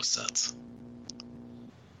makes no sense.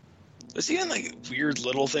 There's even, like, weird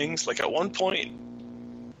little things. Like, at one point,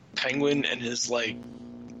 Penguin and his, like,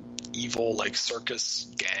 evil, like, circus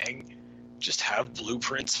gang just have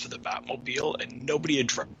blueprints for the Batmobile, and nobody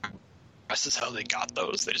addresses how they got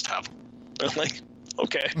those. They just have them. I'm like,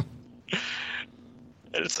 okay.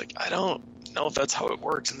 And it's like, I don't know if that's how it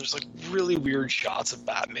works. And there's, like, really weird shots of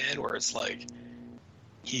Batman where it's like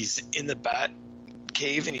he's in the Bat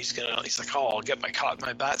cave and he's like, oh, I'll get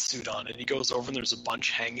my bat suit on, and he goes over and there's a bunch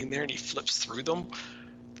hanging there and he flips through them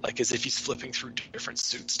like as if he's flipping through different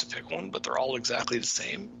suits to pick one, but they're all exactly the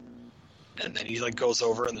same. And then he like goes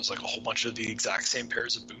over and there's like a whole bunch of the exact same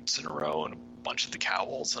pairs of boots in a row and a bunch of the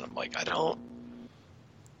cowls, and I'm like, I don't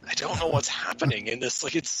know what's happening in this.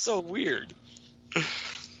 Like, it's so weird.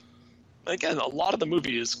 Again, a lot of the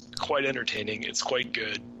movie is quite entertaining. It's quite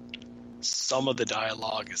good. Some of the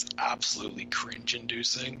dialogue is absolutely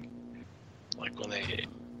cringe-inducing. Like when they...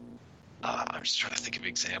 I'm just trying to think of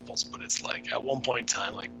examples, but it's like at one point in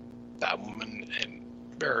time, like Batman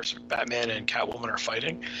and Catwoman are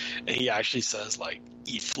fighting, and he actually says, like,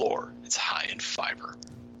 eat floor. It's high in fiber.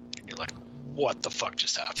 And you're like, what the fuck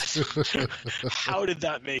just happened? How did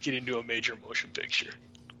that make it into a major motion picture?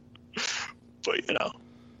 But, you know,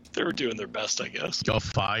 they were doing their best, I guess. You're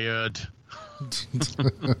fired.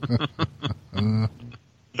 Yeah,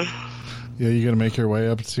 you gonna make your way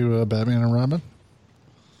up to Batman and Robin?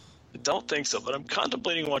 I don't think so, but I'm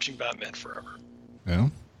contemplating watching Batman Forever. Yeah?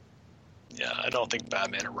 Yeah, I don't think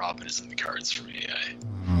Batman and Robin is in the cards for me.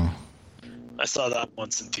 I saw that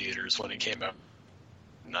once in theaters when it came out.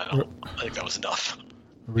 And I think that was enough.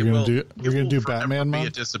 Are we gonna do Batman, Mom?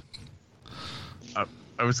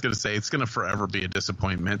 I was gonna say it's gonna forever be a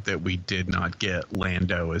disappointment that we did not get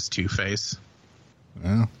Lando as Two-Face.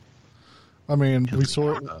 Yeah. I mean, we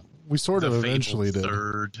sort of eventually did.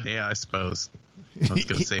 Third, yeah, I suppose. I was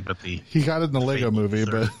gonna say, but he got it in the Lego movie,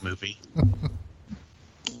 but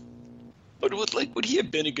But would he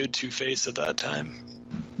have been a good Two-Face at that time?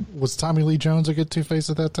 Was Tommy Lee Jones a good Two-Face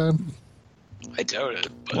at that time? I doubt it.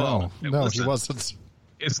 But No, he wasn't.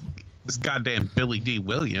 It's goddamn Billy D.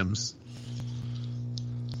 Williams.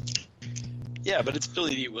 Yeah, but it's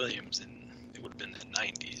Billy D. Williams, and it would have been the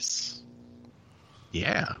 90s.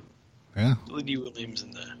 Yeah. Yeah. Billy D. Williams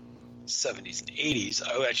in the 70s and 80s.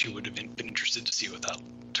 I actually would have been interested to see what that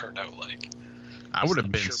turned out like. I would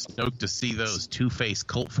have been stoked to see those Two-Face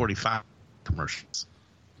Colt 45 commercials.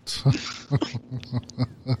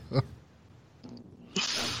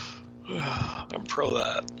 I'm pro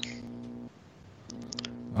that.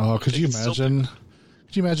 Oh, could you imagine?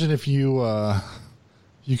 Could you imagine if you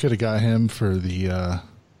could have got him for the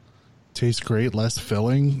Taste Great, Less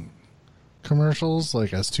Filling commercials,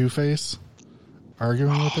 like as Two-Face,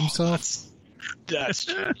 arguing with himself? That's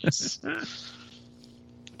genius.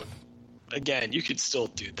 Again, you could still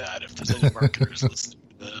do that if there's any marketers listening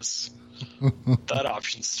to this. That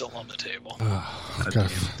option's still on the table.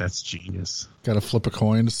 That's genius. Got to flip a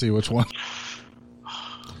coin to see which one.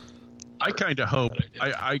 I kind of hope.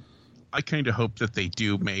 I kind of hope that they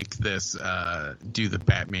do make this do the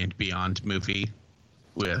Batman Beyond movie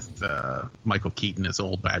with Michael Keaton as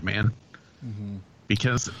old Batman,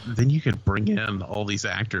 because then you could bring in all these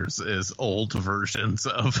actors as old versions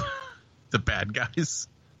of the bad guys.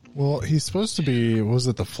 Well, he's supposed to be, was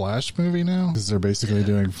it the Flash movie now? Because they're basically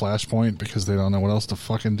doing Flashpoint because they don't know what else to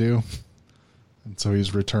fucking do. And so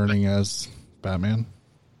he's returning as Batman.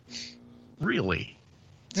 Really?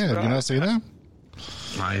 Yeah, have you not seen that?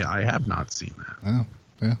 I have not seen that. Oh,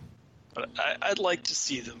 yeah. But I'd like to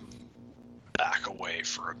see them back away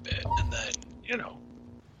for a bit and then,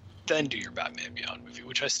 then do your Batman Beyond movie,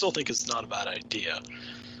 which I still think is not a bad idea.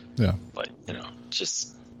 Yeah. But,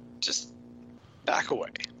 just back away.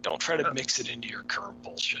 Don't try to mix it into your current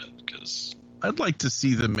bullshit, because I'd like to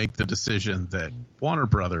see them make the decision that Warner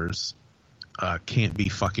Brothers can't be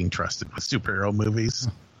fucking trusted with superhero movies.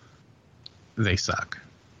 They suck.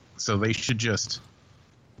 So they should just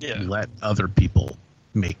let other people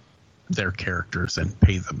make their characters and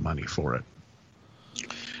pay them money for it.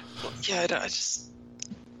 Well, yeah,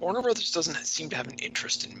 Warner Brothers doesn't seem to have an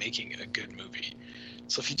interest in making a good movie.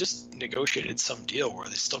 So if you just negotiated some deal where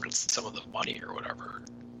they still get some of the money or whatever,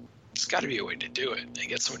 there's got to be a way to do it and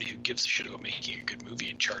get somebody who gives a shit about making a good movie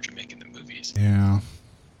in charge of making the movies. Yeah.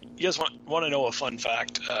 You guys want to know a fun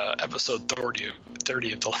fact? Episode 30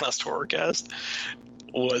 of the last Horrorcast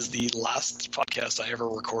was the last podcast I ever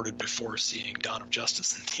recorded before seeing Dawn of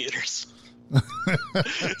Justice in theaters.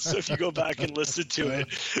 So if you go back and listen to it,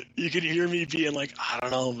 you can hear me being like, I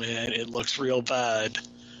don't know, man, it looks real bad.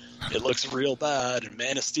 It looks real bad, and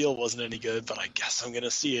Man of Steel wasn't any good, but I guess I'm going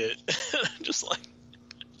to see it. Just like...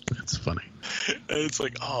 That's funny. And it's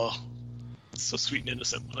like, oh, it's so sweet and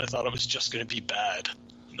innocent, but I thought it was just going to be bad,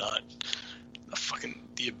 not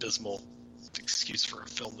the abysmal excuse for a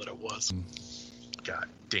film that it was. God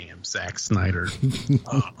damn Zack Snyder.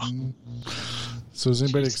 So is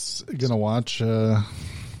anybody going to watch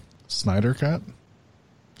Snyder Cut?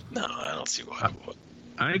 No, I don't see why.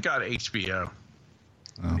 I got HBO.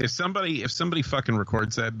 Oh. If somebody fucking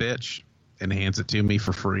records that bitch and hands it to me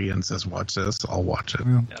for free and says watch this, I'll watch it.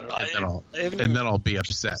 Yeah. And then I'll be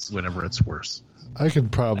upset whenever it's worse. I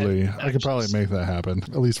could probably make that happen,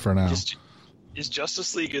 at least for now. Is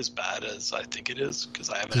Justice League as bad as I think it is? Because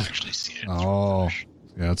I haven't actually seen it. Oh,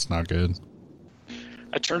 yeah, it's not good.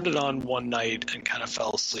 I turned it on one night and kind of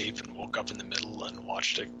fell asleep and woke up in the middle and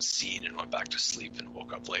watched a scene and went back to sleep and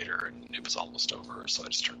woke up later and it was almost over, so I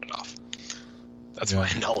just turned it off. That's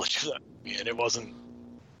my knowledge of that movie, and it wasn't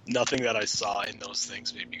nothing that I saw in those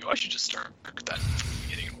things made me go, I should just start that from the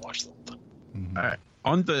beginning and watch the whole thing.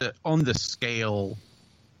 On the scale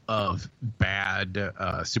of bad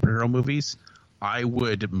superhero movies, I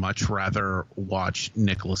would much rather watch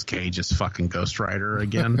Nicolas Cage's fucking Ghost Rider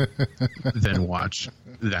again than watch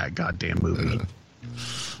that goddamn movie.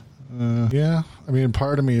 Yeah, I mean,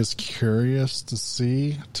 part of me is curious to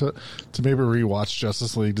see, to maybe rewatch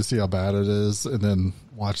Justice League to see how bad it is, and then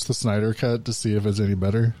watch the Snyder Cut to see if it's any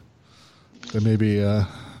better. That maybe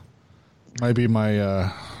might be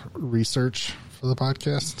my research for the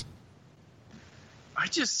podcast. I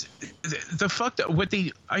just the fuck that what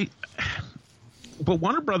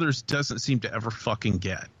Warner Brothers doesn't seem to ever fucking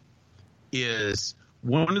get is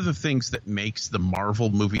one of the things that makes the Marvel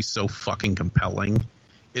movies so fucking compelling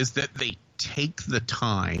is that they take the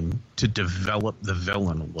time to develop the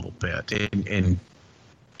villain a little bit and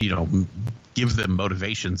you know, give them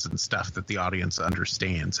motivations and stuff that the audience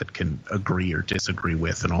understands and can agree or disagree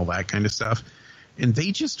with and all that kind of stuff. And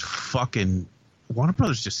they just fucking Warner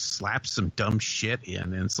Brothers just slaps some dumb shit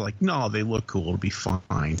in, and it's like, no, they look cool, it'll be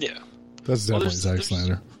fine. Yeah. That's definitely Zack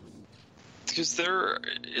Snyder. Because there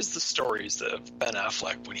is the stories of Ben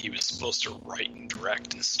Affleck when he was supposed to write and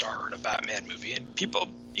direct and star in a Batman movie, and people,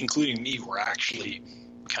 including me, were actually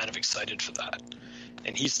kind of excited for that.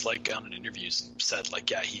 And he's like gone in interviews and said, like,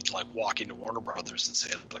 yeah, he'd like walk into Warner Brothers and say,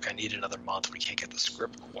 look, I need another month. We can't get the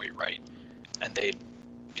script quite right. And they'd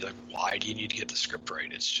be like, why do you need to get the script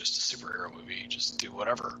right? It's just a superhero movie. Just do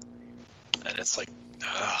whatever. And it's like,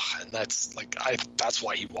 and that's like, that's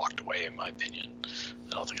why he walked away, in my opinion.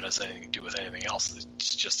 I don't think it has anything to do with anything else.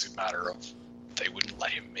 It's just a matter of they wouldn't let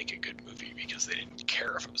him make a good movie because they didn't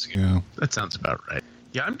care if it was a good movie. That sounds about right.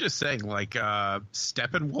 Yeah, I'm just saying, like,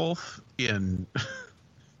 Steppenwolf in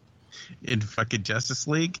fucking Justice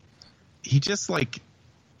League, he just, like,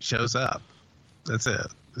 shows up. That's it.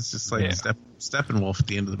 It's just like Steppenwolf at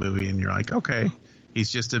the end of the movie, and you're like, okay,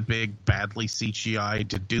 he's just a big, badly CGI'd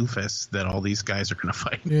doofus that all these guys are going to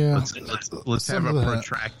fight. Yeah. Let's have a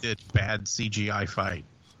protracted, bad CGI fight.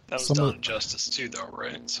 That was done in Justice too, though,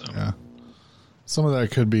 right? So yeah, some of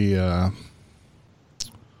that could be the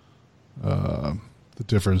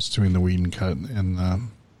difference between the Whedon cut and the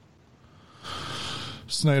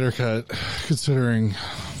Snyder cut, considering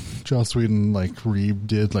Joss Whedon like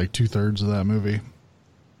redid like 2/3 of that movie.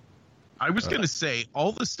 I was going to say,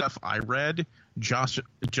 all the stuff I read, Joss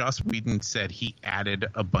Whedon said he added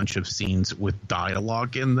a bunch of scenes with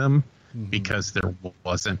dialogue in them because there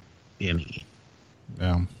wasn't any.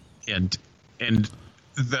 Yeah. And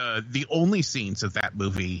the only scenes of that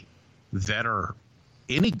movie that are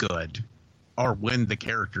any good are when the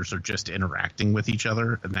characters are just interacting with each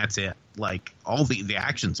other, and that's it. Like, all the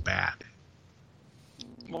action's bad.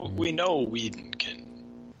 Well, we know Whedon can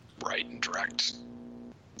write and direct,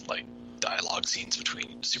 like, dialogue scenes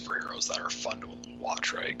between superheroes that are fun to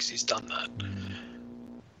watch, right? Because he's done that.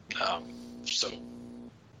 So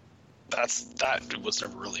that was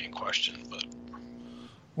never really in question. But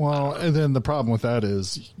well, and then the problem with that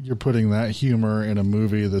is you're putting that humor in a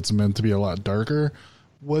movie that's meant to be a lot darker.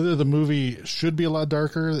 Whether the movie should be a lot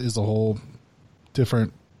darker is a whole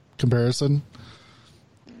different comparison.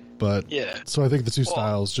 But yeah, so I think the two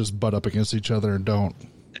styles just butt up against each other and don't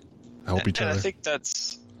help each other. I think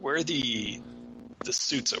that's where the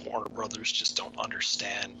suits at Warner Brothers just don't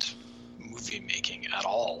understand movie making at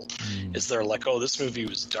all. Is they're like, oh, this movie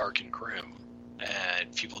was dark and grim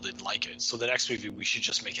and people didn't like it, so the next movie we should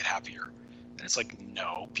just make it happier. And it's like,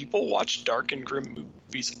 no, people watch dark and grim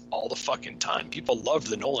movies all the fucking time. People loved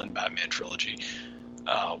the Nolan Batman trilogy.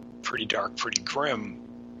 Pretty dark, pretty grim.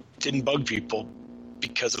 Didn't bug people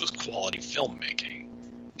because it was quality filmmaking.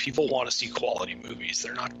 People want to see quality movies.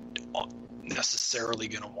 They're not necessarily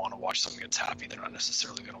going to want to watch something that's happy. They're not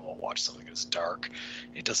necessarily going to want to watch something that's dark.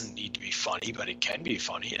 It doesn't need to be funny, but it can be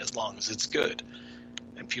funny as long as it's good.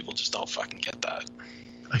 And people just don't fucking get that.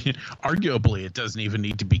 Arguably, it doesn't even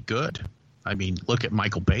need to be good. I mean, look at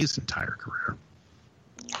Michael Bay's entire career.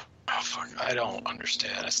 Oh, fuck. I don't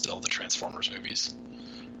understand. The Transformers movies.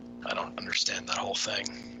 I don't understand that whole thing.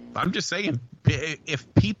 I'm just saying,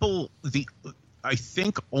 if people, I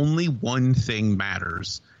think only one thing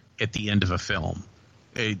matters at the end of a film,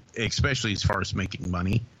 especially as far as making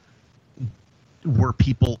money. Were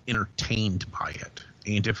people entertained by it?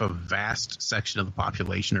 And if a vast section of the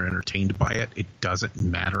population are entertained by it, it doesn't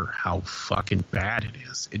matter how fucking bad it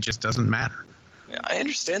is. It just doesn't matter. Yeah, I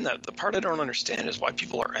understand that. The part I don't understand is why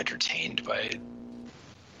people are entertained by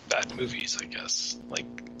bad movies, I guess. Like,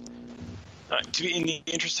 to be in the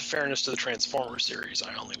interest of fairness to the Transformers series,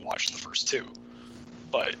 I only watched the first two.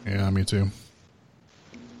 But yeah, me too.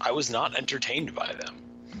 I was not entertained by them.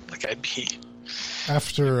 Like, I'd be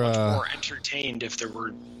much more entertained if there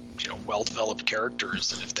were, well-developed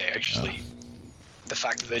characters, and if they actually, the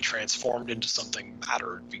fact that they transformed into something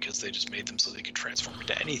mattered, because they just made them so they could transform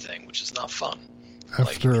into anything, which is not fun.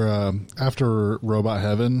 After Robot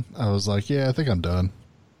Heaven, I was like, yeah, I think I'm done.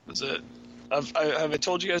 Was it? Have I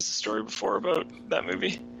told you guys the story before about that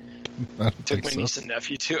movie? I took my niece and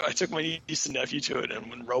nephew to it, and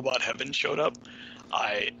when Robot Heaven showed up,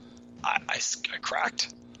 I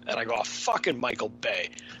cracked, and I go, oh, fucking Michael Bay.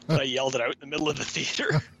 And I yelled it out in the middle of the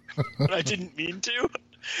theater, and I didn't mean to.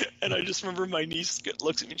 And I just remember my niece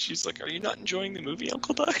looks at me and she's like, are you not enjoying the movie,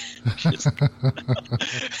 Uncle Doug? I'm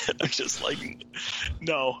just like,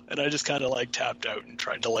 no. And I just kind of like tapped out and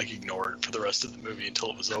tried to like ignore it for the rest of the movie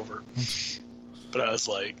until it was over. But I was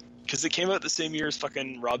like, because it came out the same year as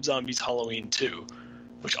fucking Rob Zombie's Halloween 2,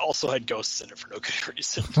 which also had ghosts in it for no good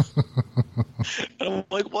reason. And I'm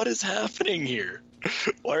like, what is happening here?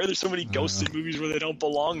 Why are there so many ghosts in movies where they don't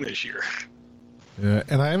belong this year? Yeah,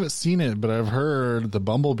 and I haven't seen it, but I've heard the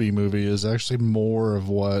Bumblebee movie is actually more of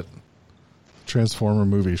what Transformer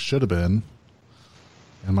movie should have been,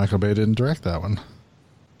 and Michael Bay didn't direct that one.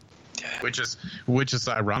 Yeah. Which is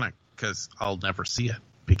ironic, because I'll never see it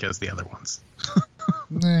because the other ones.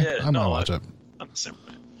 I'm gonna watch it. I'm the same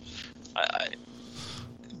way.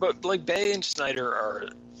 But like Bay and Snyder are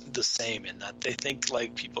the same in that they think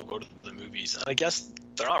like people go to the movies, and I guess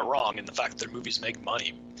they're not wrong in the fact that their movies make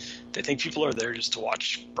money. They think people are there just to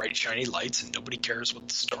watch bright, shiny lights, and nobody cares what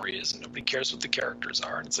the story is, and nobody cares what the characters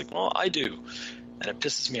are. And it's like, well, I do. And it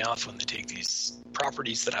pisses me off when they take these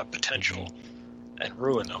properties that have potential and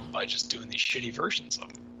ruin them by just doing these shitty versions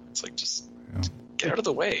of them. It's like, just get out of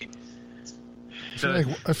the way.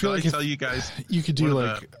 I feel like tell you guys, you could do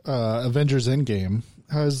like Avengers Endgame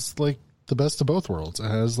has like the best of both worlds. It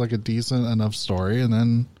has like a decent enough story, and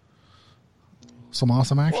then some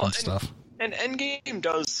awesome action stuff. And Endgame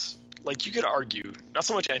does, like, you could argue, not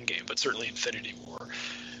so much Endgame, but certainly Infinity War.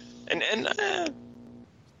 And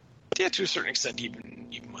yeah, to a certain extent, even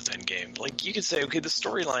with Endgame, like, you could say, okay, the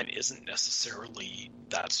storyline isn't necessarily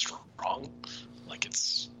that strong. Like,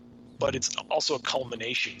 but it's also a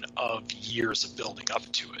culmination of years of building up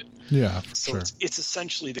to it. Yeah, so sure. It's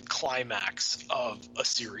essentially the climax of a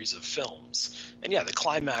series of films. And yeah, the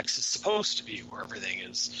climax is supposed to be where everything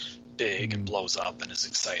is big and blows up and is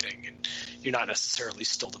exciting, and you're not necessarily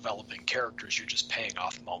still developing characters, you're just paying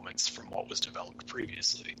off moments from what was developed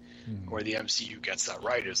previously. Where the MCU gets that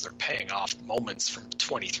right is they're paying off moments from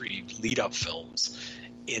 23 lead-up films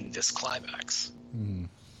in this climax.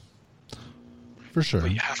 For sure.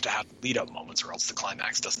 But you have to have lead-up moments or else the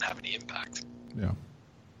climax doesn't have any impact. Yeah.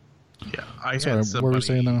 Yeah, what were we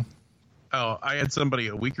saying now? Oh, I had somebody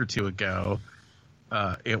a week or two ago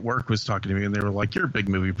at work was talking to me, and they were like, you're a big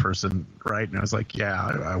movie person, right? And I was like, yeah,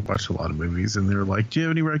 I watch a lot of movies. And they were like, do you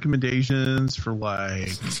have any recommendations for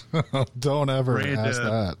like don't ever ask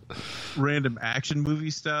that. Random action movie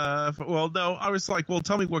stuff? Well, no, I was like, well,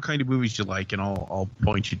 tell me what kind of movies you like, and I'll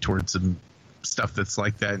point you towards some stuff that's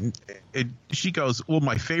like that. And she goes, well,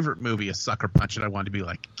 my favorite movie is Sucker Punch, and I wanted to be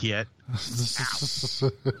like, get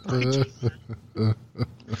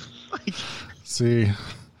See,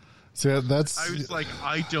 that's. I was like,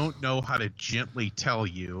 I don't know how to gently tell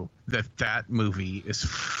you that movie is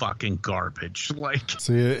fucking garbage. Like,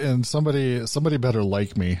 see, and somebody better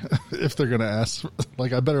like me if they're gonna ask.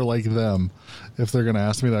 Like, I better like them if they're gonna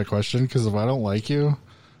ask me that question. Because if I don't like you,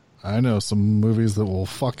 I know some movies that will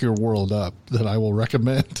fuck your world up that I will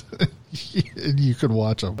recommend, and you could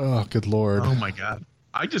watch them. Oh, good lord! Oh my god!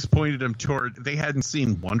 I just pointed them toward. They hadn't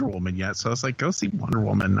seen Wonder Woman yet, so I was like, "Go see Wonder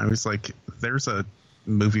Woman." I was like, "There's a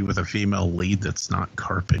movie with a female lead that's not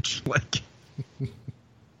garbage." Like,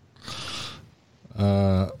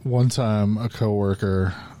 one time, a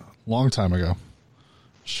coworker, long time ago,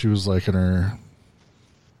 she was like in her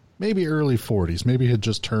maybe early 40s, maybe had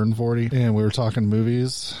just turned 40, and we were talking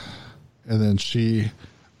movies, and then she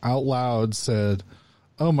out loud said,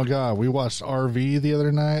 "Oh my god, we watched RV the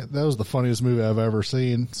other night. That was the funniest movie I've ever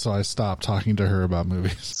seen." So I stopped talking to her about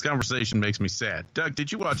movies. This conversation makes me sad. Doug,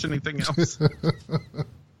 did you watch anything else?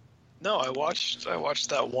 No, I watched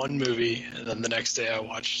that one movie, and then the next day I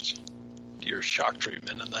watched your Shock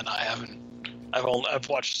Treatment, and then I've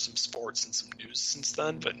watched some sports and some news since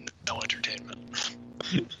then, but no entertainment.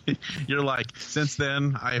 You're like, since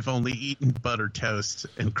then I have only eaten butter toast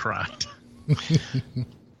and cried.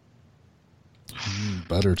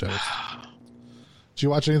 Butter toast. Did you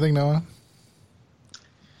watch anything, Noah?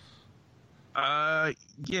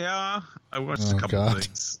 Yeah, I watched a couple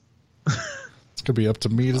things. It's gonna be up to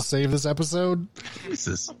me to save this episode.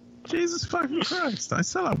 Jesus fucking Christ! I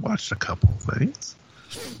said I watched a couple things.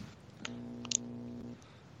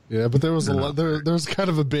 Yeah, but there was a lot. There was kind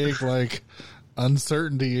of a big like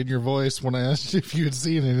uncertainty in your voice when I asked you if you had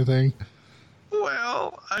seen anything.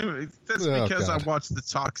 Well, that's because I watched The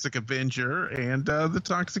Toxic Avenger and The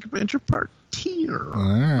Toxic Avenger Part 2. All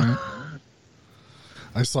right.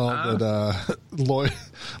 I saw that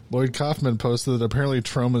Lloyd Kaufman posted that apparently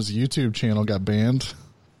Troma's YouTube channel got banned.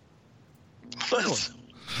 What?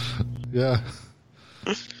 Yeah.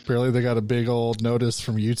 Apparently they got a big old notice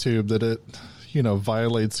from YouTube that it,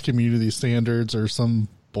 violates community standards or some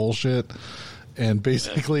bullshit, and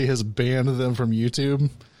basically has banned them from YouTube,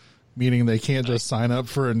 meaning they can't just sign up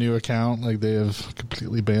for a new account. Like, they have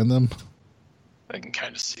completely banned them. I can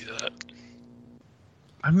kind of see that.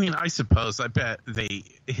 I mean, I suppose. I bet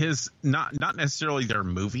his not necessarily their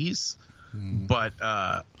movies, but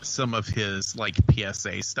some of his like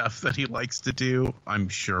PSA stuff that he likes to do, I'm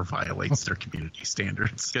sure violates their community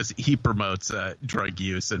standards, because he promotes drug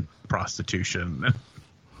use and prostitution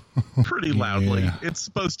pretty loudly. Yeah. It's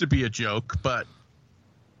supposed to be a joke, but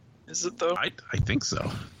is it though? I think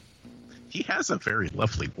so. He has a very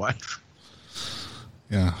lovely wife.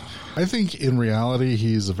 Yeah, I think in reality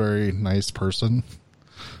he's a very nice person.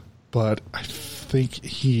 But I think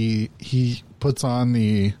he puts on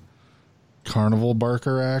the carnival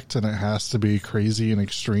barker act, and it has to be crazy and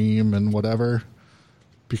extreme and whatever,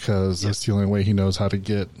 because that's the only way he knows how to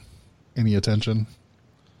get any attention.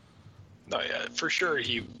 No, yeah, for sure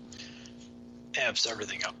he amps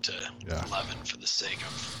everything up to 11 for the sake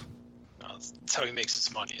of... that's how he makes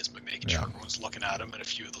his money, is by making sure everyone's looking at him, and a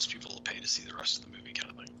few of those people will pay to see the rest of the movie,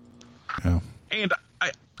 kind of thing. Yeah. And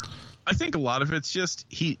I think a lot of it's just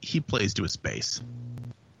he plays to his base.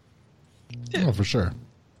 Yeah. Oh, for sure.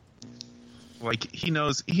 Like, he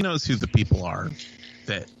knows who the people are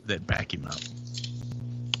that back him up.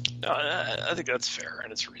 No, I think that's fair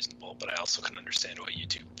and it's reasonable, but I also can understand why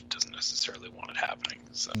YouTube doesn't necessarily want it happening.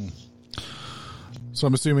 So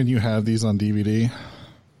I'm assuming you have these on DVD.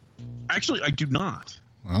 Actually, I do not.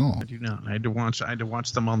 Oh, I do not. I had to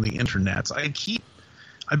watch them on the internet.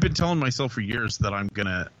 I've been telling myself for years that I'm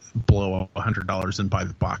gonna blow $100 and buy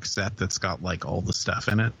the box set that's got like all the stuff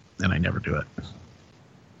in it, and I never do it.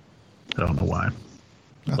 I don't know why.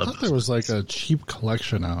 I thought there was like a cheap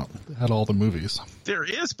collection out that had all the movies. There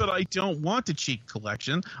is, but I don't want the cheap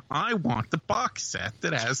collection. I want the box set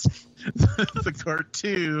that has the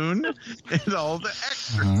cartoon and all the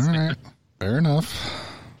extras. All right, fair enough.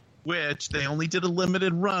 Which they only did a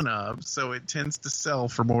limited run of, so it tends to sell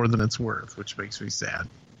for more than it's worth, which makes me sad.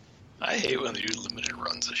 I hate when they do limited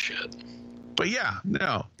runs of shit. But yeah,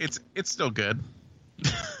 no, it's still good.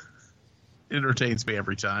 It entertains me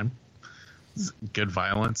every time. Good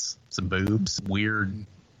violence, some boobs, weird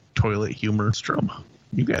toilet humor. It's Troma.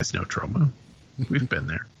 You guys know Troma. We've been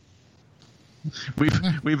there.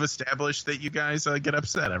 We've established that you guys get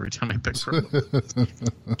upset every time I pick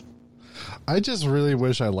Troma. I just really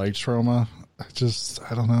wish I liked Troma.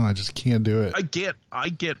 I don't know. I just can't do it. I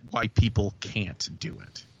get why people can't do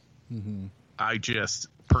it. Mm-hmm. I just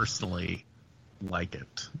personally like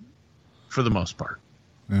it for the most part.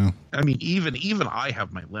 Yeah. I mean, even I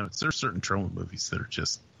have my limits. There's certain Troma movies that are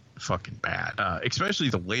just fucking bad, especially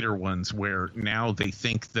the later ones where now they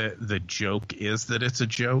think that the joke is that it's a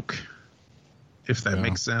joke, if that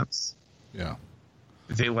makes sense. Yeah.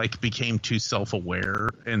 They became too self-aware,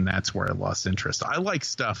 and that's where I lost interest. I like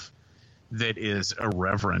stuff that is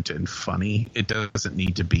irreverent and funny. It doesn't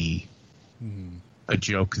need to be a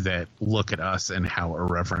joke that look at us and how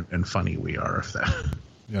irreverent and funny we are. If that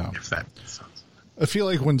makes sense. I feel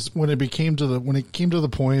like when it came to the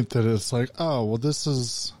point that it's like, oh well, this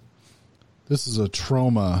is a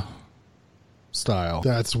Troma style.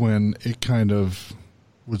 That's when it kind of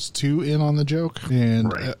was too in on the joke,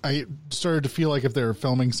 and I started to feel like if they were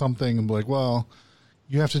filming something, I'm like, well,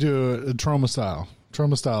 you have to do a Troma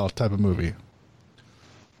style type of movie,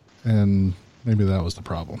 and maybe that was the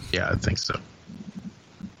problem. Yeah, I think so.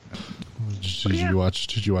 Did you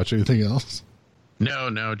watch anything else?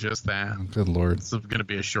 No, just that. Oh, good Lord, it's going to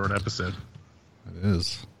be a short episode. It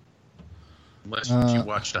is, unless you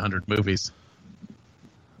watched 100 movies.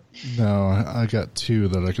 No, I got 2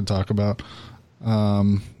 that I can talk about.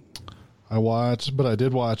 I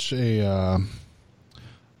did watch me and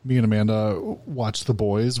Amanda watched The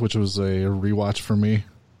Boys, which was a rewatch for me.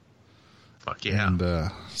 Fuck yeah.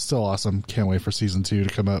 And still awesome. Can't wait for season 2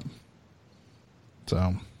 to come up.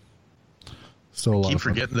 So Still a lot Keep of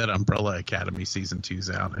fun. forgetting that Umbrella Academy season 2's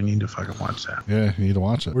out. I need to fucking watch that. Yeah, you need to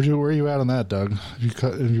watch it. Where are you at on that, Doug?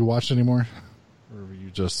 Have you watched anymore? Or were you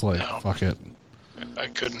just like, No. fuck it? I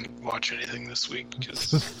couldn't watch anything this week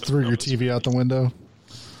because Threw your TV out the window?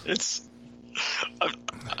 It's.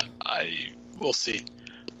 I will see.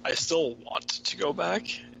 I still want to go back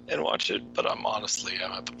and watch it, but I'm at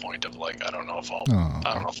the point of like I don't know if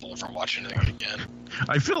I'll ever watch anything again.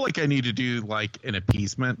 I feel like I need to do like an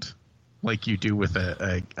appeasement, like you do with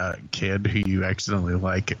a kid who you accidentally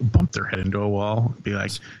like bump their head into a wall. Be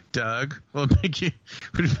like, Doug, would it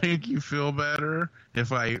make you feel better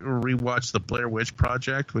if I rewatch the Blair Witch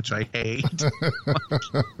Project, which I hate?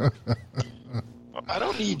 I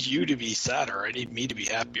don't need you to be sadder. I need me to be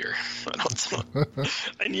happier.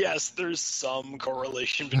 And yes, there's some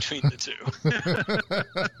correlation between the two.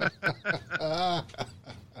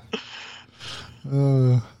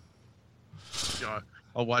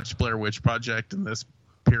 I'll watch Blair Witch Project and this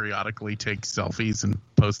periodically take selfies and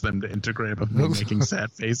post them to Instagram of me making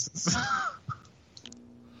sad faces.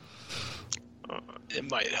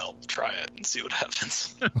 It might help. Try it and see what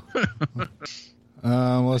happens.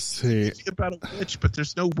 Let's see. It's about a witch, but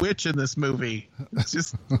there's no witch in this movie. It's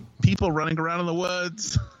just people running around in the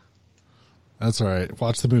woods. That's all right.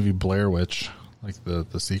 Watch the movie Blair Witch, like the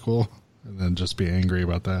sequel, and then just be angry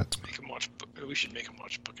about that. We should make him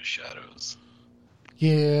watch Book of Shadows.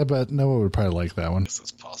 Yeah, but Noah would probably like that one. Yes,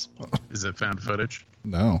 that's possible. Is it found footage?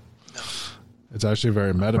 No. It's actually a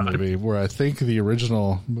very meta movie where I think the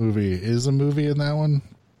original movie is a movie in that one,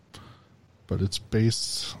 but it's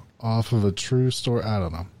based off of a true story. I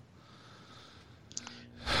don't know.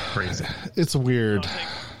 Crazy. It's weird.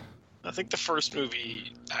 I think the first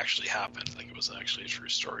movie actually happened. Like it was actually a true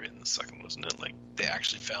story, and the second wasn't it? Like they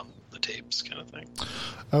actually found the tapes, kind of thing.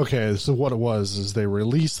 Okay, so what it was is they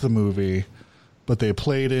released the movie, but they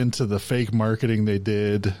played into the fake marketing they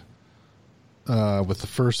did with the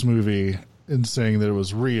first movie in saying that it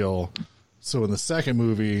was real. So in the second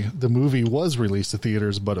movie, the movie was released to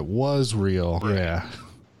theaters, but it was real. Right. Yeah.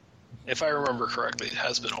 If I remember correctly, it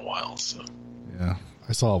has been a while. So Yeah.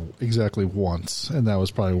 I saw exactly once, and that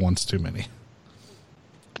was probably once too many.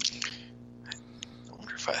 I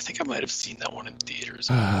wonder if I think I might have seen that one in theaters.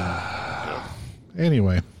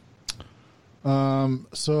 Anyway.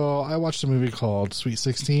 So I watched a movie called Sweet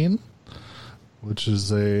 16, which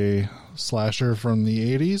is a slasher from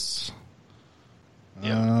the 80s.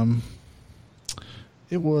 Yeah.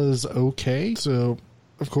 It was okay. So,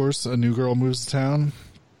 of course, a new girl moves to town.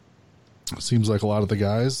 Seems like a lot of the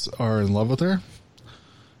guys are in love with her.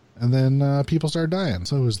 And then people start dying.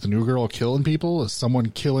 So is the new girl killing people? Is someone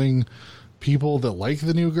killing people that like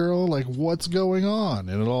the new girl? Like, what's going on?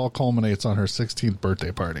 And it all culminates on her 16th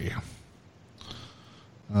birthday party.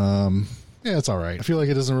 Yeah, it's all right. I feel like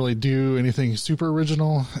it doesn't really do anything super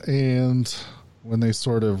original. And when they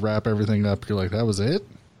sort of wrap everything up, you're like, that was it?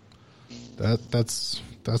 That's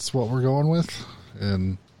what we're going with?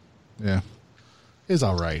 And yeah, it's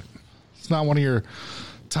all right. It's not one of your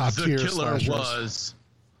top tier The killer slashers. was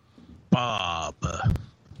Bob.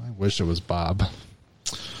 I wish it was Bob.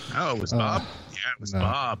 Oh, it was Bob? Yeah, it was no.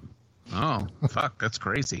 Bob. Oh, fuck, that's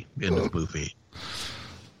crazy. End of movie.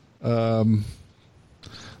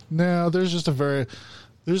 No, there's just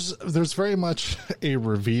there's very much a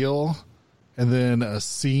reveal and then a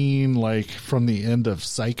scene like from the end of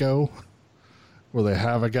Psycho where they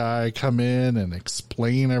have a guy come in and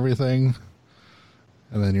explain everything.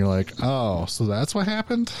 And then you're like, oh, so that's what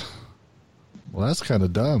happened? Well, that's kind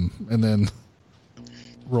of dumb. And then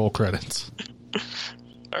roll credits.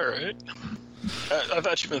 All right. I've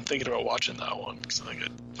actually been thinking about watching that one because I think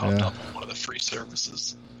it popped up on one of the free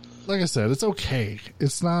services. Like I said, it's okay.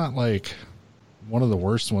 It's not like one of the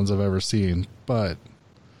worst ones I've ever seen, but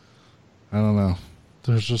I don't know.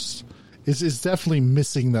 There's just it's definitely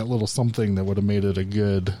missing that little something that would have made it a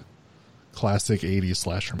good classic 80s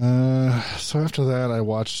slasher. So after that, I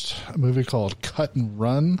watched a movie called Cut and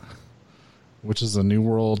Run, which is a New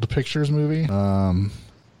World Pictures movie.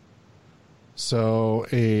 So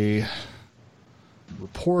a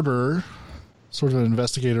reporter, sort of an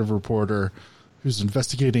investigative reporter, who's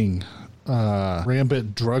investigating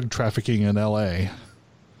rampant drug trafficking in L.A.,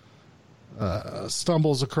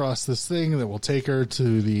 stumbles across this thing that will take her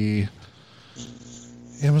to the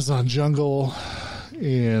Amazon jungle,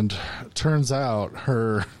 and turns out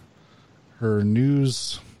her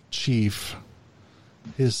news chief,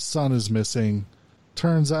 his son is missing.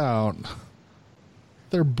 Turns out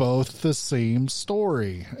they're both the same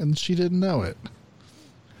story, and she didn't know it.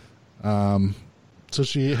 So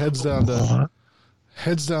she heads down to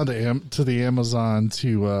the Amazon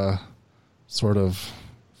to sort of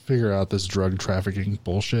figure out this drug trafficking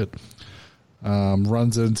bullshit.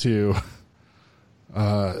 Runs into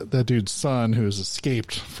that dude's son who's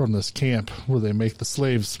escaped from this camp where they make the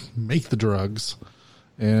slaves make the drugs.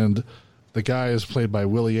 And the guy is played by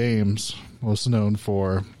Willie Ames, most known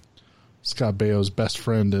for Scott Baio's best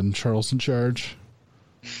friend in Charles in Charge.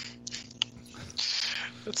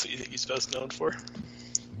 That's what you think he's best known for?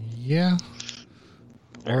 Yeah.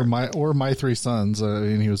 Or My Three Sons. I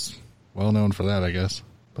mean, he was well known for that, I guess.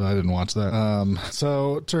 But I didn't watch that.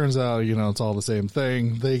 So it turns out, it's all the same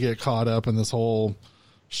thing. They get caught up in this whole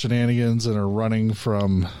shenanigans and are running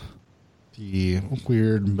from the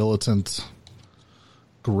weird militant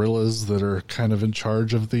guerrillas that are kind of in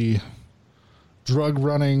charge of the drug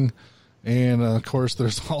running. And, of course,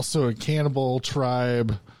 there's also a cannibal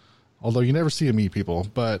tribe, although you never see them eat people.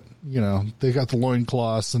 But, they got the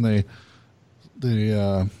loincloths and they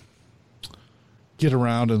get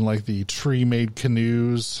around in, like, the tree-made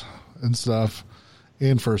canoes and stuff.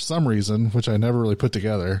 And for some reason, which I never really put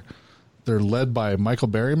together, they're led by Michael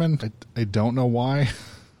Berryman. I don't know why,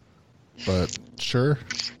 but sure.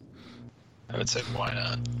 I would say, why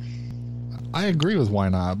not? I agree with why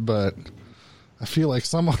not, but I feel like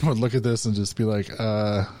someone would look at this and just be like,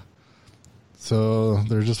 so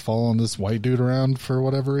they're just following this white dude around for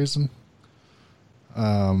whatever reason.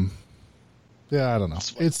 Yeah, I don't know.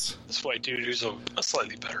 This white dude who's a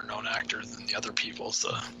slightly better known actor than the other people,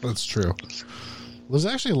 so. That's true. There's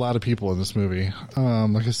actually a lot of people in this movie.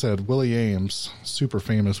 Like I said, Willie Ames, super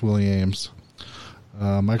famous Willie Ames.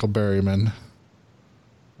 Michael Berryman.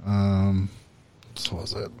 What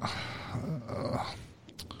was it?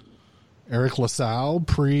 Eric LaSalle,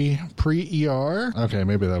 pre-ER. Okay,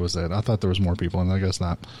 maybe that was it. I thought there was more people, and I guess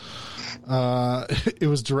not. It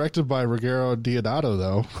was directed by Ruggero Deodato,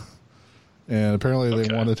 though. And apparently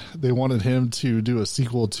they wanted him to do a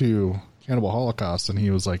sequel to Cannibal Holocaust, and he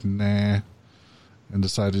was like, nah, and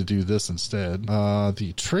decided to do this instead.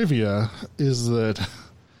 The trivia is that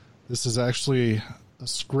this is actually a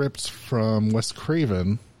script from Wes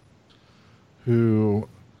Craven, who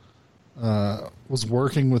was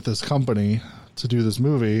working with this company to do this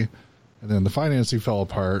movie, and then the financing fell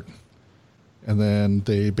apart, and then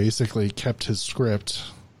they basically kept his script,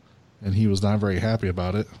 and he was not very happy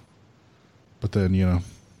about it. But then,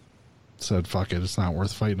 said, fuck it, it's not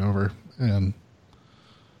worth fighting over, and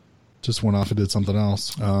just went off and did something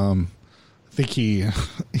else. I think he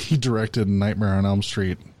directed Nightmare on Elm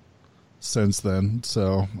Street since then,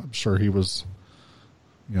 so I'm sure he was,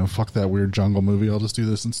 fuck that weird jungle movie, I'll just do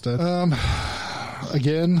this instead.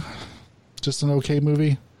 Again, just an okay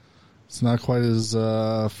movie. It's not quite as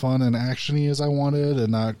fun and action-y as I wanted,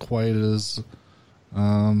 and not quite as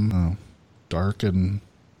dark and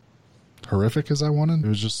horrific as I wanted. It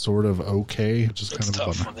was just sort of okay. Just it's kind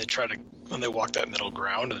of tough when they walk that middle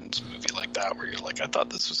ground in a movie like that, where you're like, I thought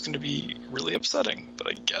this was going to be really upsetting, but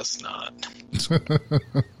I guess not.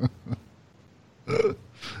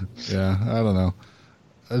 Yeah, I don't know.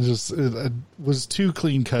 It was too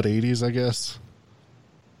clean cut 80s, I guess,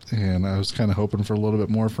 and I was kind of hoping for a little bit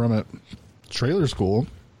more from it. Trailer's cool,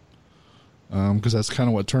 because that's kind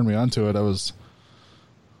of what turned me onto it. I was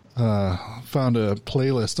found a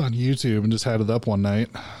playlist on YouTube and just had it up one night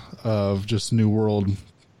of just New World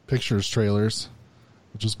Pictures trailers,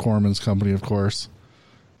 which is Corman's company, of course,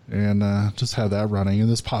 and just had that running, and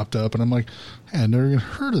this popped up, and I'm like, hey, I've never even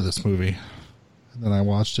heard of this movie. And then I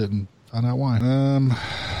watched it and found out why. And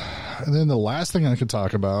then the last thing I could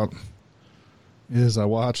talk about is I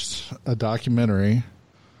watched a documentary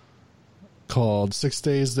called 6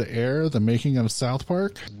 Days to Air, The Making of South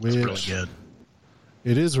Park, which it's really good.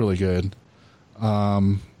 It is really good.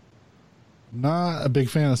 Not a big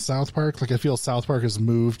fan of South Park. Like, I feel South Park has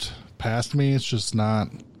moved past me. It's just not,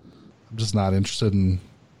 I'm just not interested in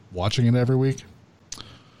watching it every week.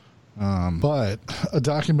 But a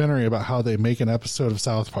documentary about how they make an episode of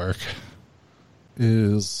South Park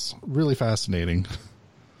is really fascinating,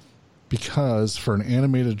 because for an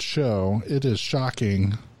animated show, it is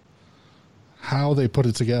shocking how they put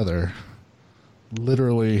it together,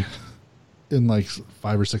 literally in like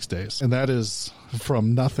 5 or 6 days. And that is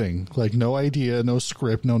from nothing, like no idea, no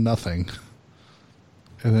script, no nothing.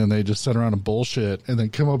 And then they just sit around and bullshit and then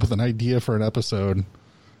come up with an idea for an episode.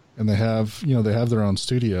 And they have, they have their own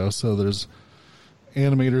studio. So there's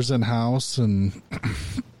animators in house and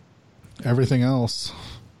everything else.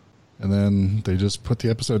 And then they just put the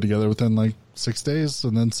episode together within like 6 days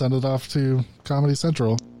and then send it off to Comedy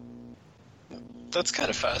Central. That's kind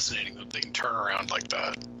of fascinating that they can turn around like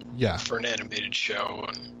that. Yeah. For an animated show.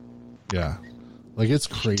 Yeah. Like, it's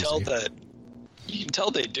crazy. You can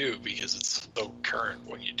tell they do, because it's so current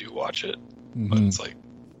when you do watch it. Mm-hmm. But it's like,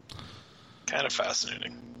 kind of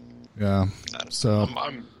fascinating. Yeah. So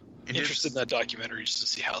I'm interested in that documentary just to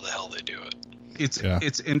see how the hell they do it.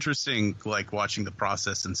 It's interesting, like watching the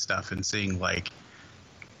process and stuff, and seeing like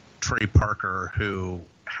Trey Parker, who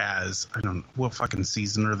has, I don't know, what fucking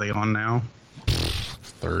season are they on now?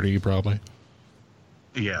 30 probably.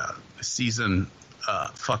 Yeah, season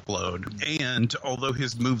fuckload. And although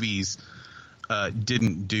his movies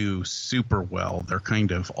didn't do super well, they're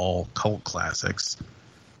kind of all cult classics.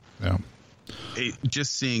 Yeah.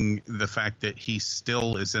 Just seeing the fact that he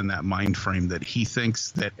still is in that mind frame that he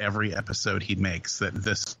thinks that every episode he makes, that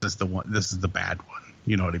this is the one, this is the bad one.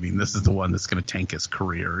 You know what I mean? This is the one that's going to tank his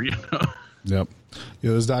career, you know? Yep.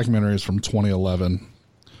 Yeah, this documentary is from 2011,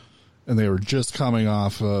 and they were just coming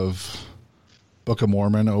off of Book of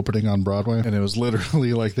Mormon opening on Broadway, and it was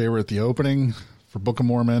literally like they were at the opening for Book of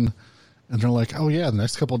Mormon, and they're like, oh yeah, the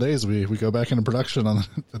next couple of days we go back into production on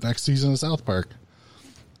the next season of South Park.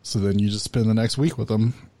 So then you just spend the next week with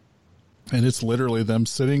them, and it's literally them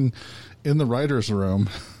sitting in the writer's room,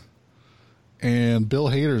 and Bill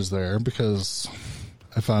Hader's there because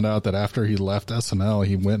I found out that after he left SNL,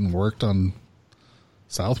 he went and worked on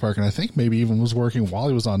South Park, and I think maybe even was working while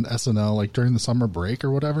he was on SNL, like during the summer break or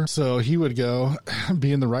whatever. So he would go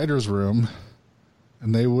be in the writer's room,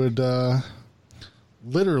 and they would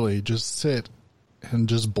literally just sit and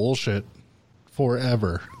just bullshit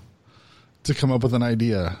forever to come up with an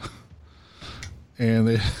idea.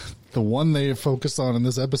 And the one they focus on in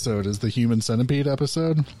this episode is the human centipede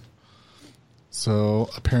episode. So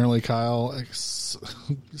apparently Kyle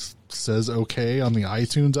says okay on the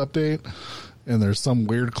iTunes update, and there's some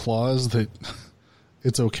weird clause that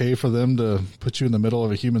it's okay for them to put you in the middle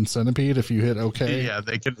of a human centipede if you hit okay. Yeah,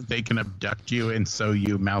 they can abduct you and sew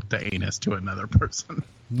you mouth to anus to another person.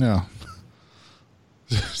 Yeah.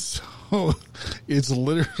 So it's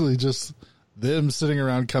literally just them sitting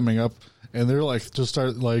around coming up, and they're like, just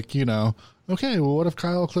start like, you know, okay, well, what if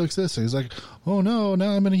Kyle clicks this? And he's like, oh no,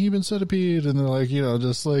 now I'm in a human centipede. And they're like, you know,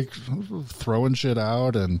 just like throwing shit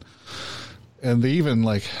out. And they even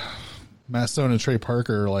like Matt Stone and Trey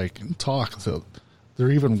Parker like talk. So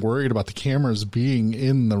they're even worried about the cameras being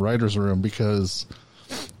in the writer's room, because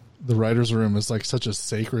the writer's room is like such a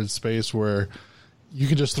sacred space where you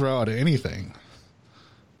can just throw out anything.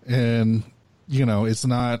 And, you know, it's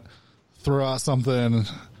not throw out something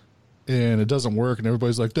and it doesn't work and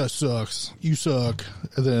everybody's like, that sucks, you suck,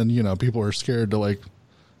 and then, you know, people are scared to like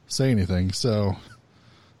say anything, so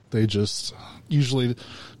they just usually,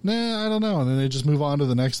 nah, I don't know, and then they just move on to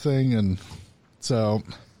the next thing. And so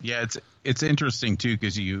yeah, it's interesting too,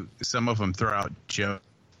 because some of them throw out jokes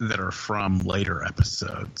that are from later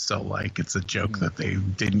episodes. So like it's a joke that they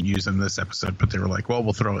didn't use in this episode, but they were like, well,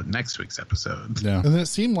 we'll throw it in next week's episode. Yeah. And it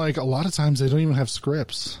seemed like a lot of times they don't even have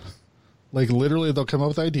scripts. Like literally they'll come up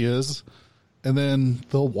with ideas, and then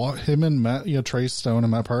they'll walk him and Matt, you know, Trey Stone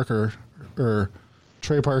and Matt Parker, or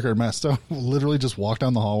Trey Parker and Matt Stone will literally just walk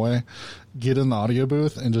down the hallway, get in the audio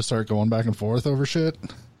booth, and just start going back and forth over shit.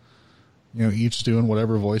 You know, each doing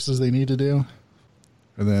whatever voices they need to do,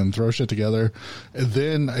 and then throw shit together. And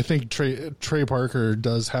then I think Trey Parker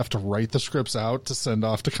does have to write the scripts out to send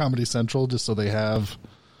off to Comedy Central, just so they have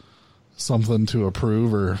something to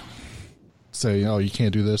approve or say, oh, you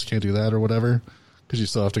can't do this, can't do that, or whatever, because you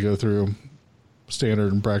still have to go through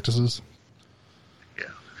standard and practices. Yeah.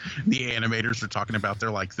 The animators are talking about,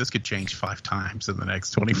 they're like, this could change 5 times in the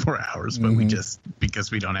next 24 hours, but we just,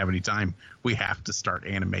 because we don't have any time, we have to start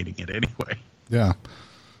animating it anyway. Yeah.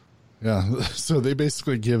 Yeah. So they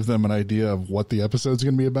basically give them an idea of what the episode's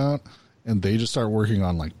going to be about, and they just start working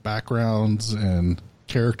on like backgrounds and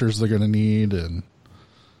characters they're going to need and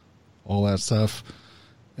all that stuff.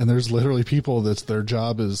 And there's literally people that's their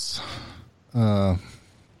job is like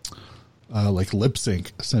lip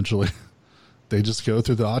sync, essentially. They just go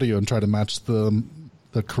through the audio and try to match the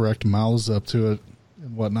correct mouths up to it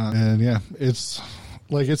and whatnot. And yeah, it's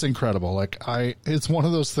like, it's incredible. Like it's one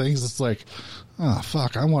of those things that's like, oh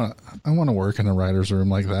fuck, I want to work in a writer's room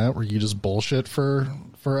like that, where you just bullshit for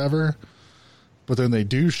forever. But then they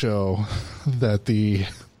do show that the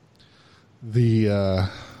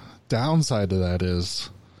downside to that is,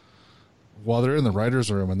 while they're in the writer's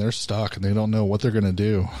room and they're stuck and they don't know what they're going to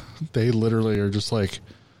do, they literally are just like,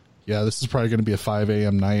 yeah, this is probably going to be a 5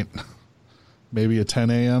 a.m. night, maybe a 10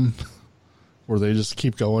 a.m., where they just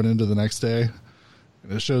keep going into the next day.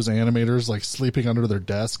 And it shows animators like sleeping under their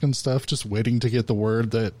desk and stuff, just waiting to get the word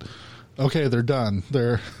that, okay, they're done.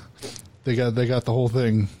 They got the whole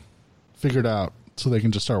thing figured out, so they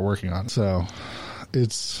can just start working on it. So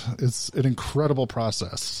it's an incredible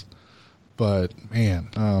process. But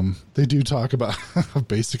man, they do talk about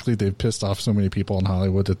basically they've pissed off so many people in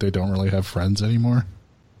Hollywood that they don't really have friends anymore.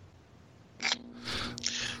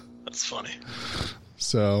 That's funny.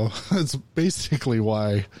 So it's basically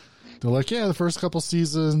why they're like, yeah, the first couple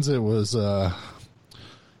seasons it was, like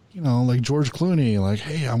George Clooney, like,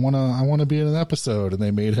 hey, I want to be in an episode, and they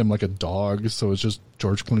made him like a dog, so it's just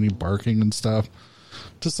George Clooney barking and stuff,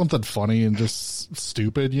 just something funny and just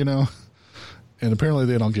stupid, And apparently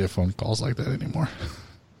they don't get phone calls like that anymore.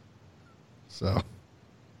 So.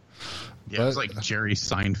 Yeah, it's like Jerry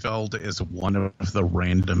Seinfeld is one of the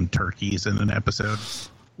random turkeys in an episode.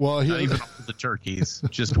 Well, not even all the turkeys,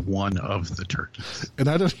 just one of the turkeys. And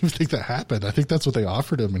I don't even think that happened. I think that's what they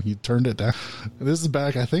offered him, and he turned it down. And this is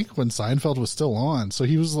back, I think, when Seinfeld was still on. So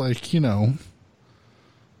he was like,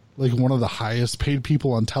 like one of the highest paid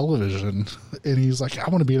people on television. And he's like, I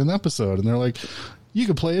want to be in an episode. And they're like, you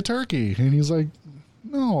could play a turkey. And he's like,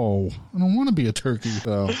 no, I don't want to be a turkey.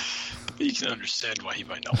 So you can understand why he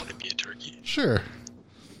might not want to be a turkey. Sure.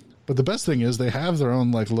 But the best thing is they have their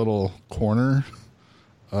own like little corner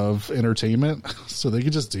of entertainment, so they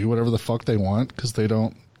can just do whatever the fuck they want because they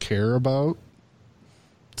don't care about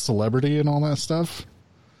celebrity and all that stuff.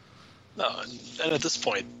 No, and at this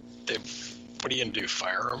point, what are you going to do,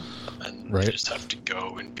 fire them? And right. They just have to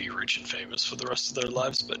go and be rich and famous for the rest of their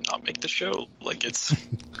lives, but not make the show. Like, it's...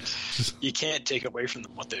 you can't take away from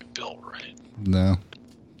them what they've built, right? No.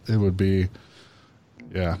 It would be...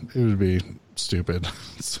 Yeah, it would be stupid.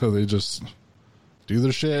 So they just do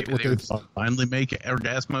their shit. Maybe they finally make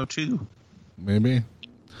Orgasmo 2. Maybe.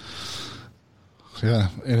 Yeah,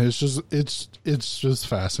 and it's just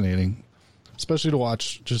fascinating. Especially to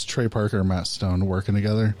watch just Trey Parker and Matt Stone working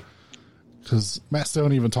together. Because Matt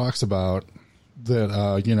Stone even talks about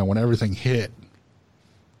that, when everything hit,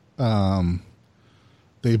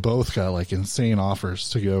 they both got like insane offers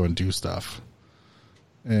to go and do stuff.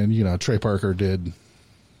 And, Trey Parker did,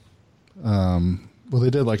 they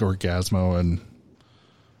did like Orgasmo and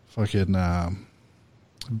fucking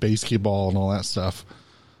basketball and all that stuff.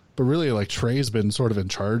 But really, like, Trey's been sort of in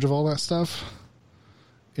charge of all that stuff.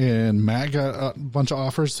 And Matt got a bunch of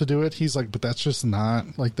offers to do it. He's like, but that's just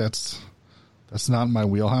not, like, that's not in my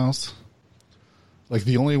wheelhouse. Like,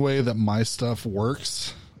 the only way that my stuff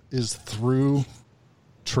works is through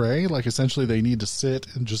Trey. Like, essentially, they need to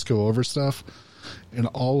sit and just go over stuff. And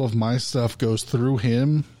all of my stuff goes through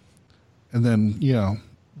him and then,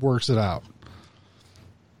 works it out.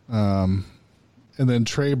 And then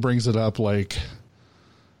Trey brings it up like,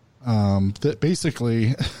 that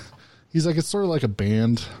basically, he's like, it's sort of like a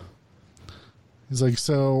band. He's like,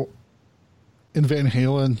 so in Van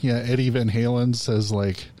Halen, Eddie Van Halen says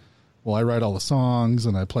like, well, I write all the songs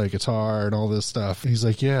and I play guitar and all this stuff. And he's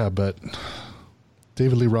like, yeah, but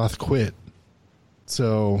David Lee Roth quit.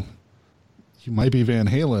 So you might be Van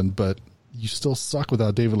Halen, but you still suck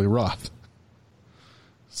without David Lee Roth.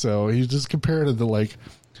 So he just compared it to like,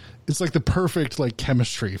 it's like the perfect like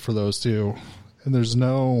chemistry for those two. And there's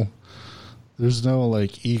no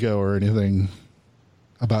like ego or anything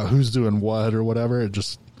about who's doing what or whatever. It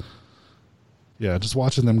just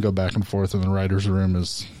watching them go back and forth in the writer's room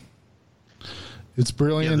it's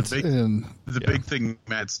brilliant. The big thing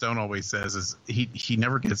Matt Stone always says is he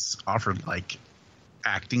never gets offered like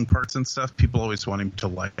acting parts and stuff. People always want him to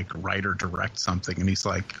like write or direct something, and he's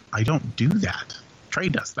like, I don't do that. Trey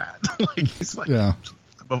does that. Like, he's like, yeah.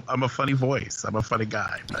 I'm a funny voice. I'm a funny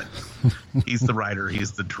guy, but he's the writer.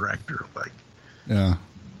 He's the director. Like, yeah.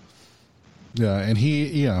 And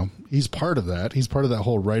he's part of that. He's part of that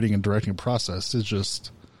whole writing and directing process. It's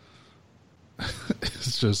just,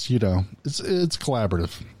 it's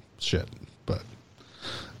collaborative shit, but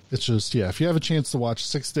it's just, if you have a chance to watch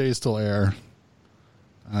 6 Days Till Air,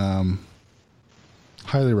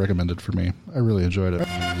 highly recommended for me. I really enjoyed it.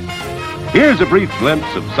 Here's a brief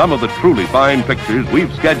glimpse of some of the truly fine pictures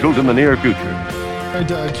we've scheduled in the near future. All right,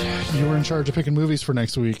 Doug, you were in charge of picking movies for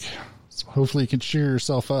next week, so hopefully you can cheer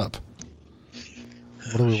yourself up.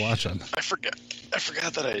 What are we watching? I forgot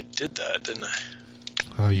that I did that, didn't I?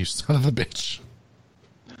 Oh, you son of a bitch.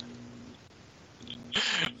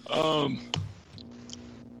 I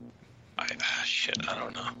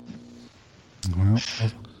don't know.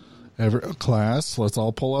 Well, class, let's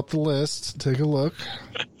all pull up the list, take a look.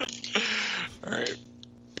 All right.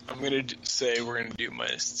 I'm going to say we're going to do My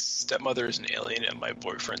Stepmother is an Alien and My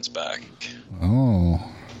Boyfriend's Back. Oh.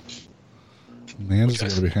 Amanda's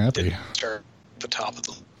going to be happy. Start at the top of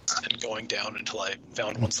the list and going down until I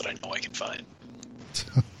found ones that I know I can find.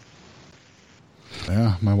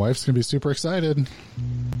 Yeah, my wife's going to be super excited.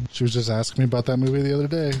 She was just asking me about that movie the other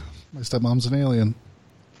day. My Stepmom's an Alien.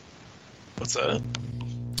 What's that?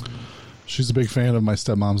 She's a big fan of My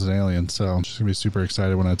Stepmom's an Alien, so she's going to be super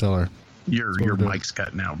excited when I tell her. Your mic's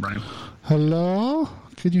cutting out, Brian. Hello?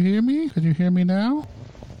 Can you hear me? Can you hear me now?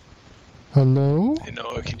 Hello? Hey,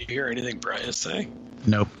 Noah, can you hear anything Brian is saying?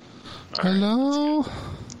 Nope. All right, Hello? I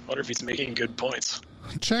wonder if he's making good points.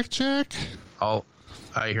 Check, check. I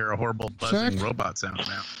hear a horrible buzzing robot sound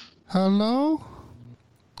now. Hello?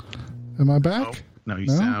 Am I back? Oh, no, you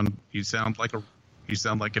sound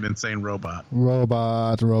like an insane robot.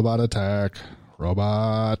 Robot attack.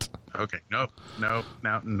 Robot. Okay, no.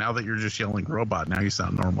 Now that you're just yelling robot, now you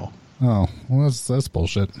sound normal. Oh, well, that's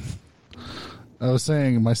bullshit. I was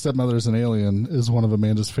saying My Stepmother's an Alien is one of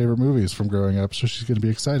Amanda's favorite movies from growing up, so she's going to be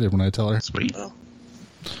excited when I tell her. Sweet. Well,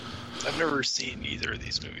 I've never seen either of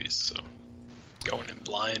these movies, so going in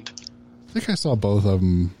blind. I think I saw both of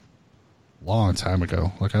them a long time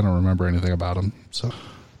ago. Like, I don't remember anything about them. So,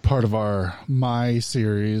 part of our My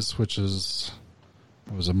series, which is,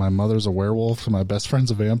 what was it, My Mother's a Werewolf and My Best Friend's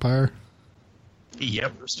a Vampire?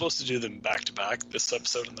 Yep. We're supposed to do them back to back, this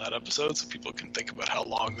episode and that episode, so people can think about how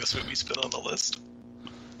long this movie's been on the list.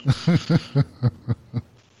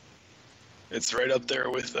 It's right up there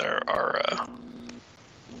with our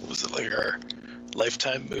what was it, like our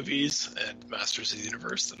Lifetime movies and Masters of the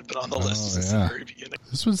Universe that have been on the list since the very beginning.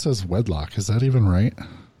 This one says Wedlock. Is that even right?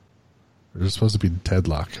 Or is it supposed to be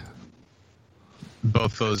Deadlock?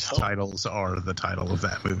 Both those titles are the title of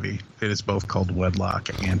that movie. It is both called Wedlock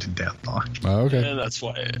and Deathlock. Oh, okay. And that's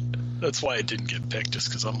why it didn't get picked, just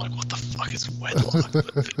because I'm like, what the fuck is Wedlock?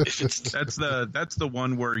 But if it's that's the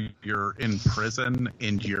one where you're in prison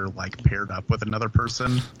and you're like paired up with another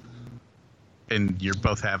person, and you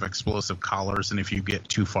both have explosive collars, and if you get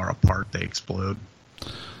too far apart, they explode.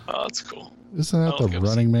 Oh, that's cool. Isn't that the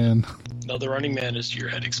Running Man? No, the Running Man is your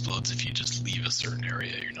head explodes if you just leave a certain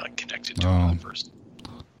area. You're not connected to another person.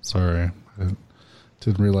 Sorry. I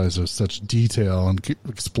didn't realize there was such detail on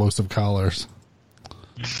explosive collars.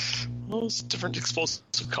 Well, different explosive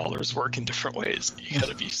collars work in different ways. You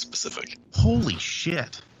gotta be specific. Holy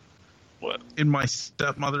shit. What? In My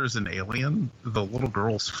Stepmother's an Alien, the little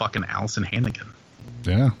girl's fucking Allison Hannigan.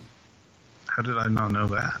 Yeah. How did I not know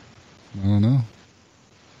that? I don't know.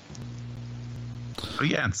 Oh,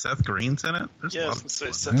 yeah, and Seth Green's in it?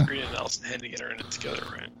 Seth Green and Allison Hannigan are in it together,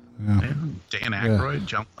 right? Yeah. Dan Aykroyd,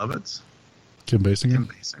 John Lovitz. Kim Basinger.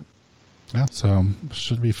 Yeah, so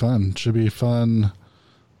should be fun. Should be fun.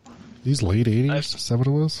 These late 80s? Is that what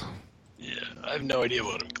it was? Yeah, I have no idea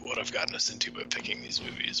what I've gotten us into by picking these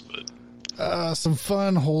movies, but... some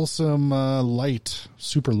fun, wholesome, light,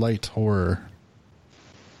 super light horror.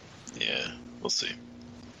 Yeah, we'll see.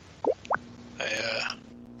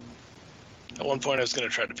 At one point, I was going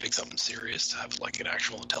to try to pick something serious to have like an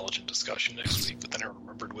actual intelligent discussion next week, but then I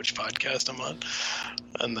remembered which podcast I'm on,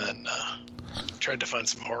 and then tried to find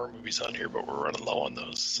some horror movies on here, but we're running low on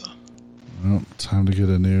those. So. Well, time to get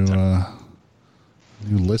a new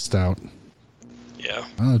list out. Yeah.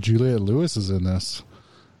 Oh, Juliette Lewis is in this.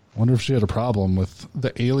 I wonder if she had a problem with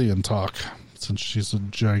the alien talk, since she's a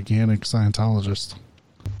gigantic Scientologist.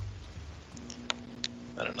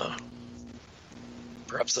 I don't know.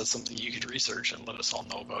 Perhaps that's something you could research and let us all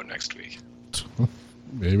know about next week.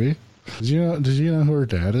 Maybe. Did you know who her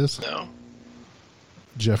dad is? No.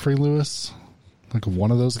 Jeffrey Lewis? Like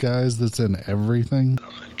one of those guys that's in everything? I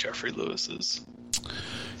don't know who Jeffrey Lewis is.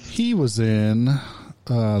 He was in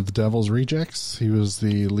The Devil's Rejects. He was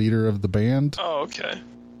the leader of the band. Oh, okay.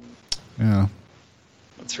 Yeah.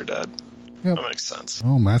 That's her dad. Yep. That makes sense.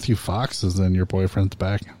 Oh, Matthew Fox is in Your Boyfriend's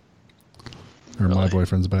Back. Or Really? My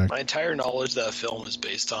Boyfriend's Back. My entire knowledge of that film is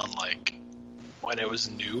based on, like, when it was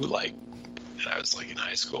new, like, and I was, like, in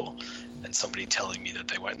high school, and somebody telling me that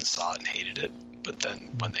they went and saw it and hated it. But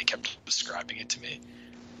then when they kept describing it to me,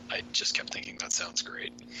 I just kept thinking, that sounds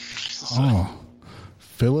great. So, Oh.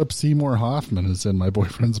 Philip Seymour Hoffman is in My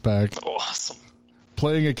Boyfriend's Back. awesome.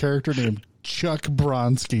 Playing a character named Chuck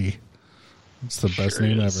Bronski. It's the best Sure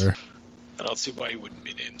name is. ever. I don't see why he wouldn't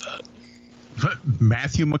be named that. But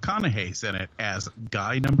Matthew McConaughey's in it as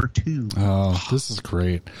guy number 2. Oh, this is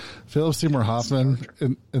great. Philip Seymour Hoffman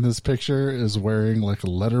in this picture is wearing like a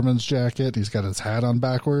Letterman's jacket. He's got his hat on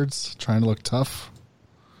backwards, trying to look tough.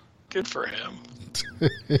 Good for him.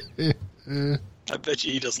 I bet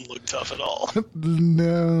you he doesn't look tough at all.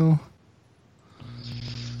 No.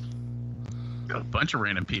 Got a bunch of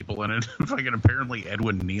random people in it. Fucking apparently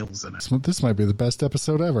Edwin Neal's in it. This might be the best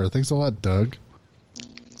episode ever. Thanks a lot, Doug.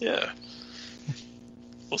 Yeah.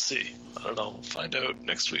 We'll see. I don't know. We'll find out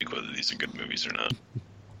next week whether these are good movies or not.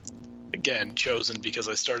 Again, chosen because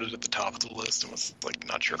I started at the top of the list and was like,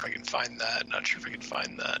 not sure if I can find that, not sure if I can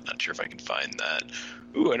find that, not sure if I can find that.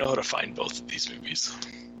 Ooh, I know how to find both of these movies.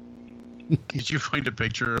 Did you find a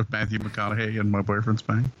picture of Matthew McConaughey in My Boyfriend's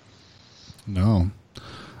Back? No.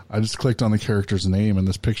 I just clicked on the character's name and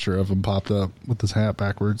this picture of him popped up with his hat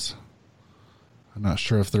backwards. I'm not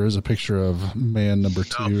sure if there is a picture of man number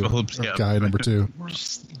 2 or guy number 2.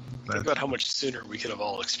 Think about how much sooner we could have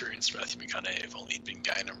all experienced Matthew McConaughey if only he'd been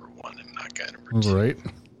guy number 1 and not guy number 2. Right.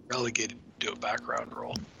 Relegated to a background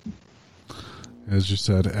role. As you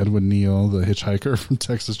said, Edwin Neal, the hitchhiker from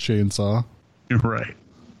Texas Chainsaw. Right.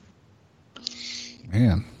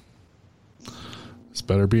 Man. This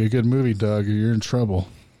better be a good movie, Doug, or you're in trouble.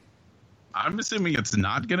 I'm assuming it's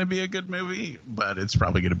not going to be a good movie, but it's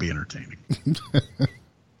probably going to be entertaining.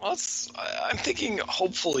 Well, I'm thinking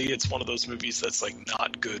hopefully it's one of those movies that's like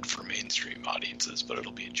not good for mainstream audiences, but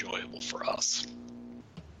it'll be enjoyable for us.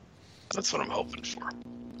 That's what I'm hoping for.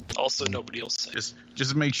 Also, nobody will say.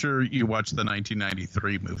 Just make sure you watch the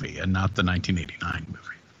 1993 movie and not the 1989 movie.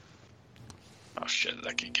 Oh shit,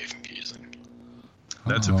 that could get confusing.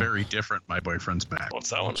 That's a very different My Boyfriend's Back. What's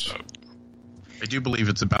that one about? I do believe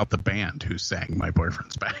it's about the band who sang My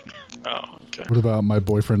Boyfriend's Back. Oh, okay. What about My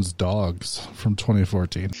Boyfriend's Dogs from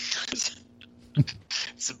 2014? It's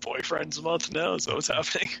a boyfriend's month now? Is that what's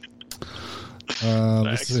happening?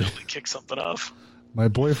 I accidentally kicked something off. My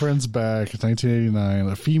Boyfriend's Back, 1989.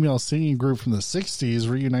 A female singing group from the 60s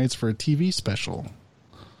reunites for a TV special.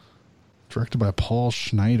 Directed by Paul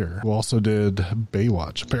Schneider, who also did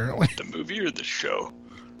Baywatch, apparently. The movie or the show?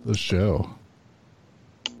 The show.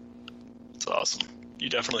 It's awesome. You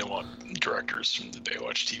definitely want directors from the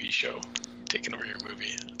Baywatch TV show taking over your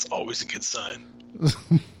movie. It's always a good sign.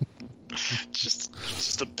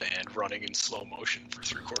 just a band running in slow motion for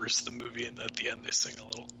 3/4 of the movie, and at the end they sing a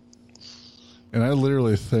little. And I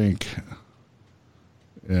literally think,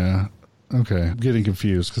 yeah, okay, I'm getting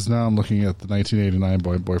confused because now I'm looking at the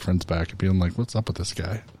 1989 Boyfriend's Back and being like, what's up with this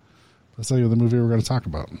guy? That's not even the movie we're going to talk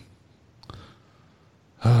about.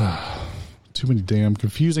 Too many damn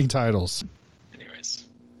confusing titles. Anyways,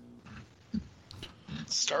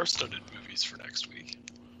 star-studded movies for next week.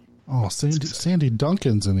 Oh, Sandy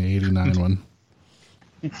Duncan's in the 89 one.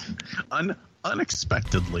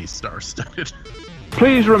 Unexpectedly star-studded.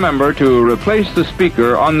 Please remember to replace the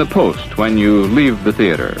speaker on the post when you leave the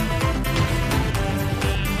theater.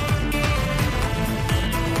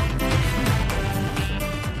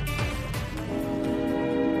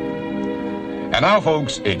 And now,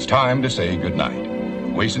 folks, it's time to say goodnight.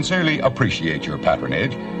 We sincerely appreciate your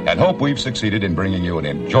patronage and hope we've succeeded in bringing you an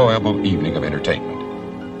enjoyable evening of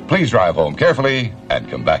entertainment. Please drive home carefully and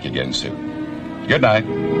come back again soon. Good night.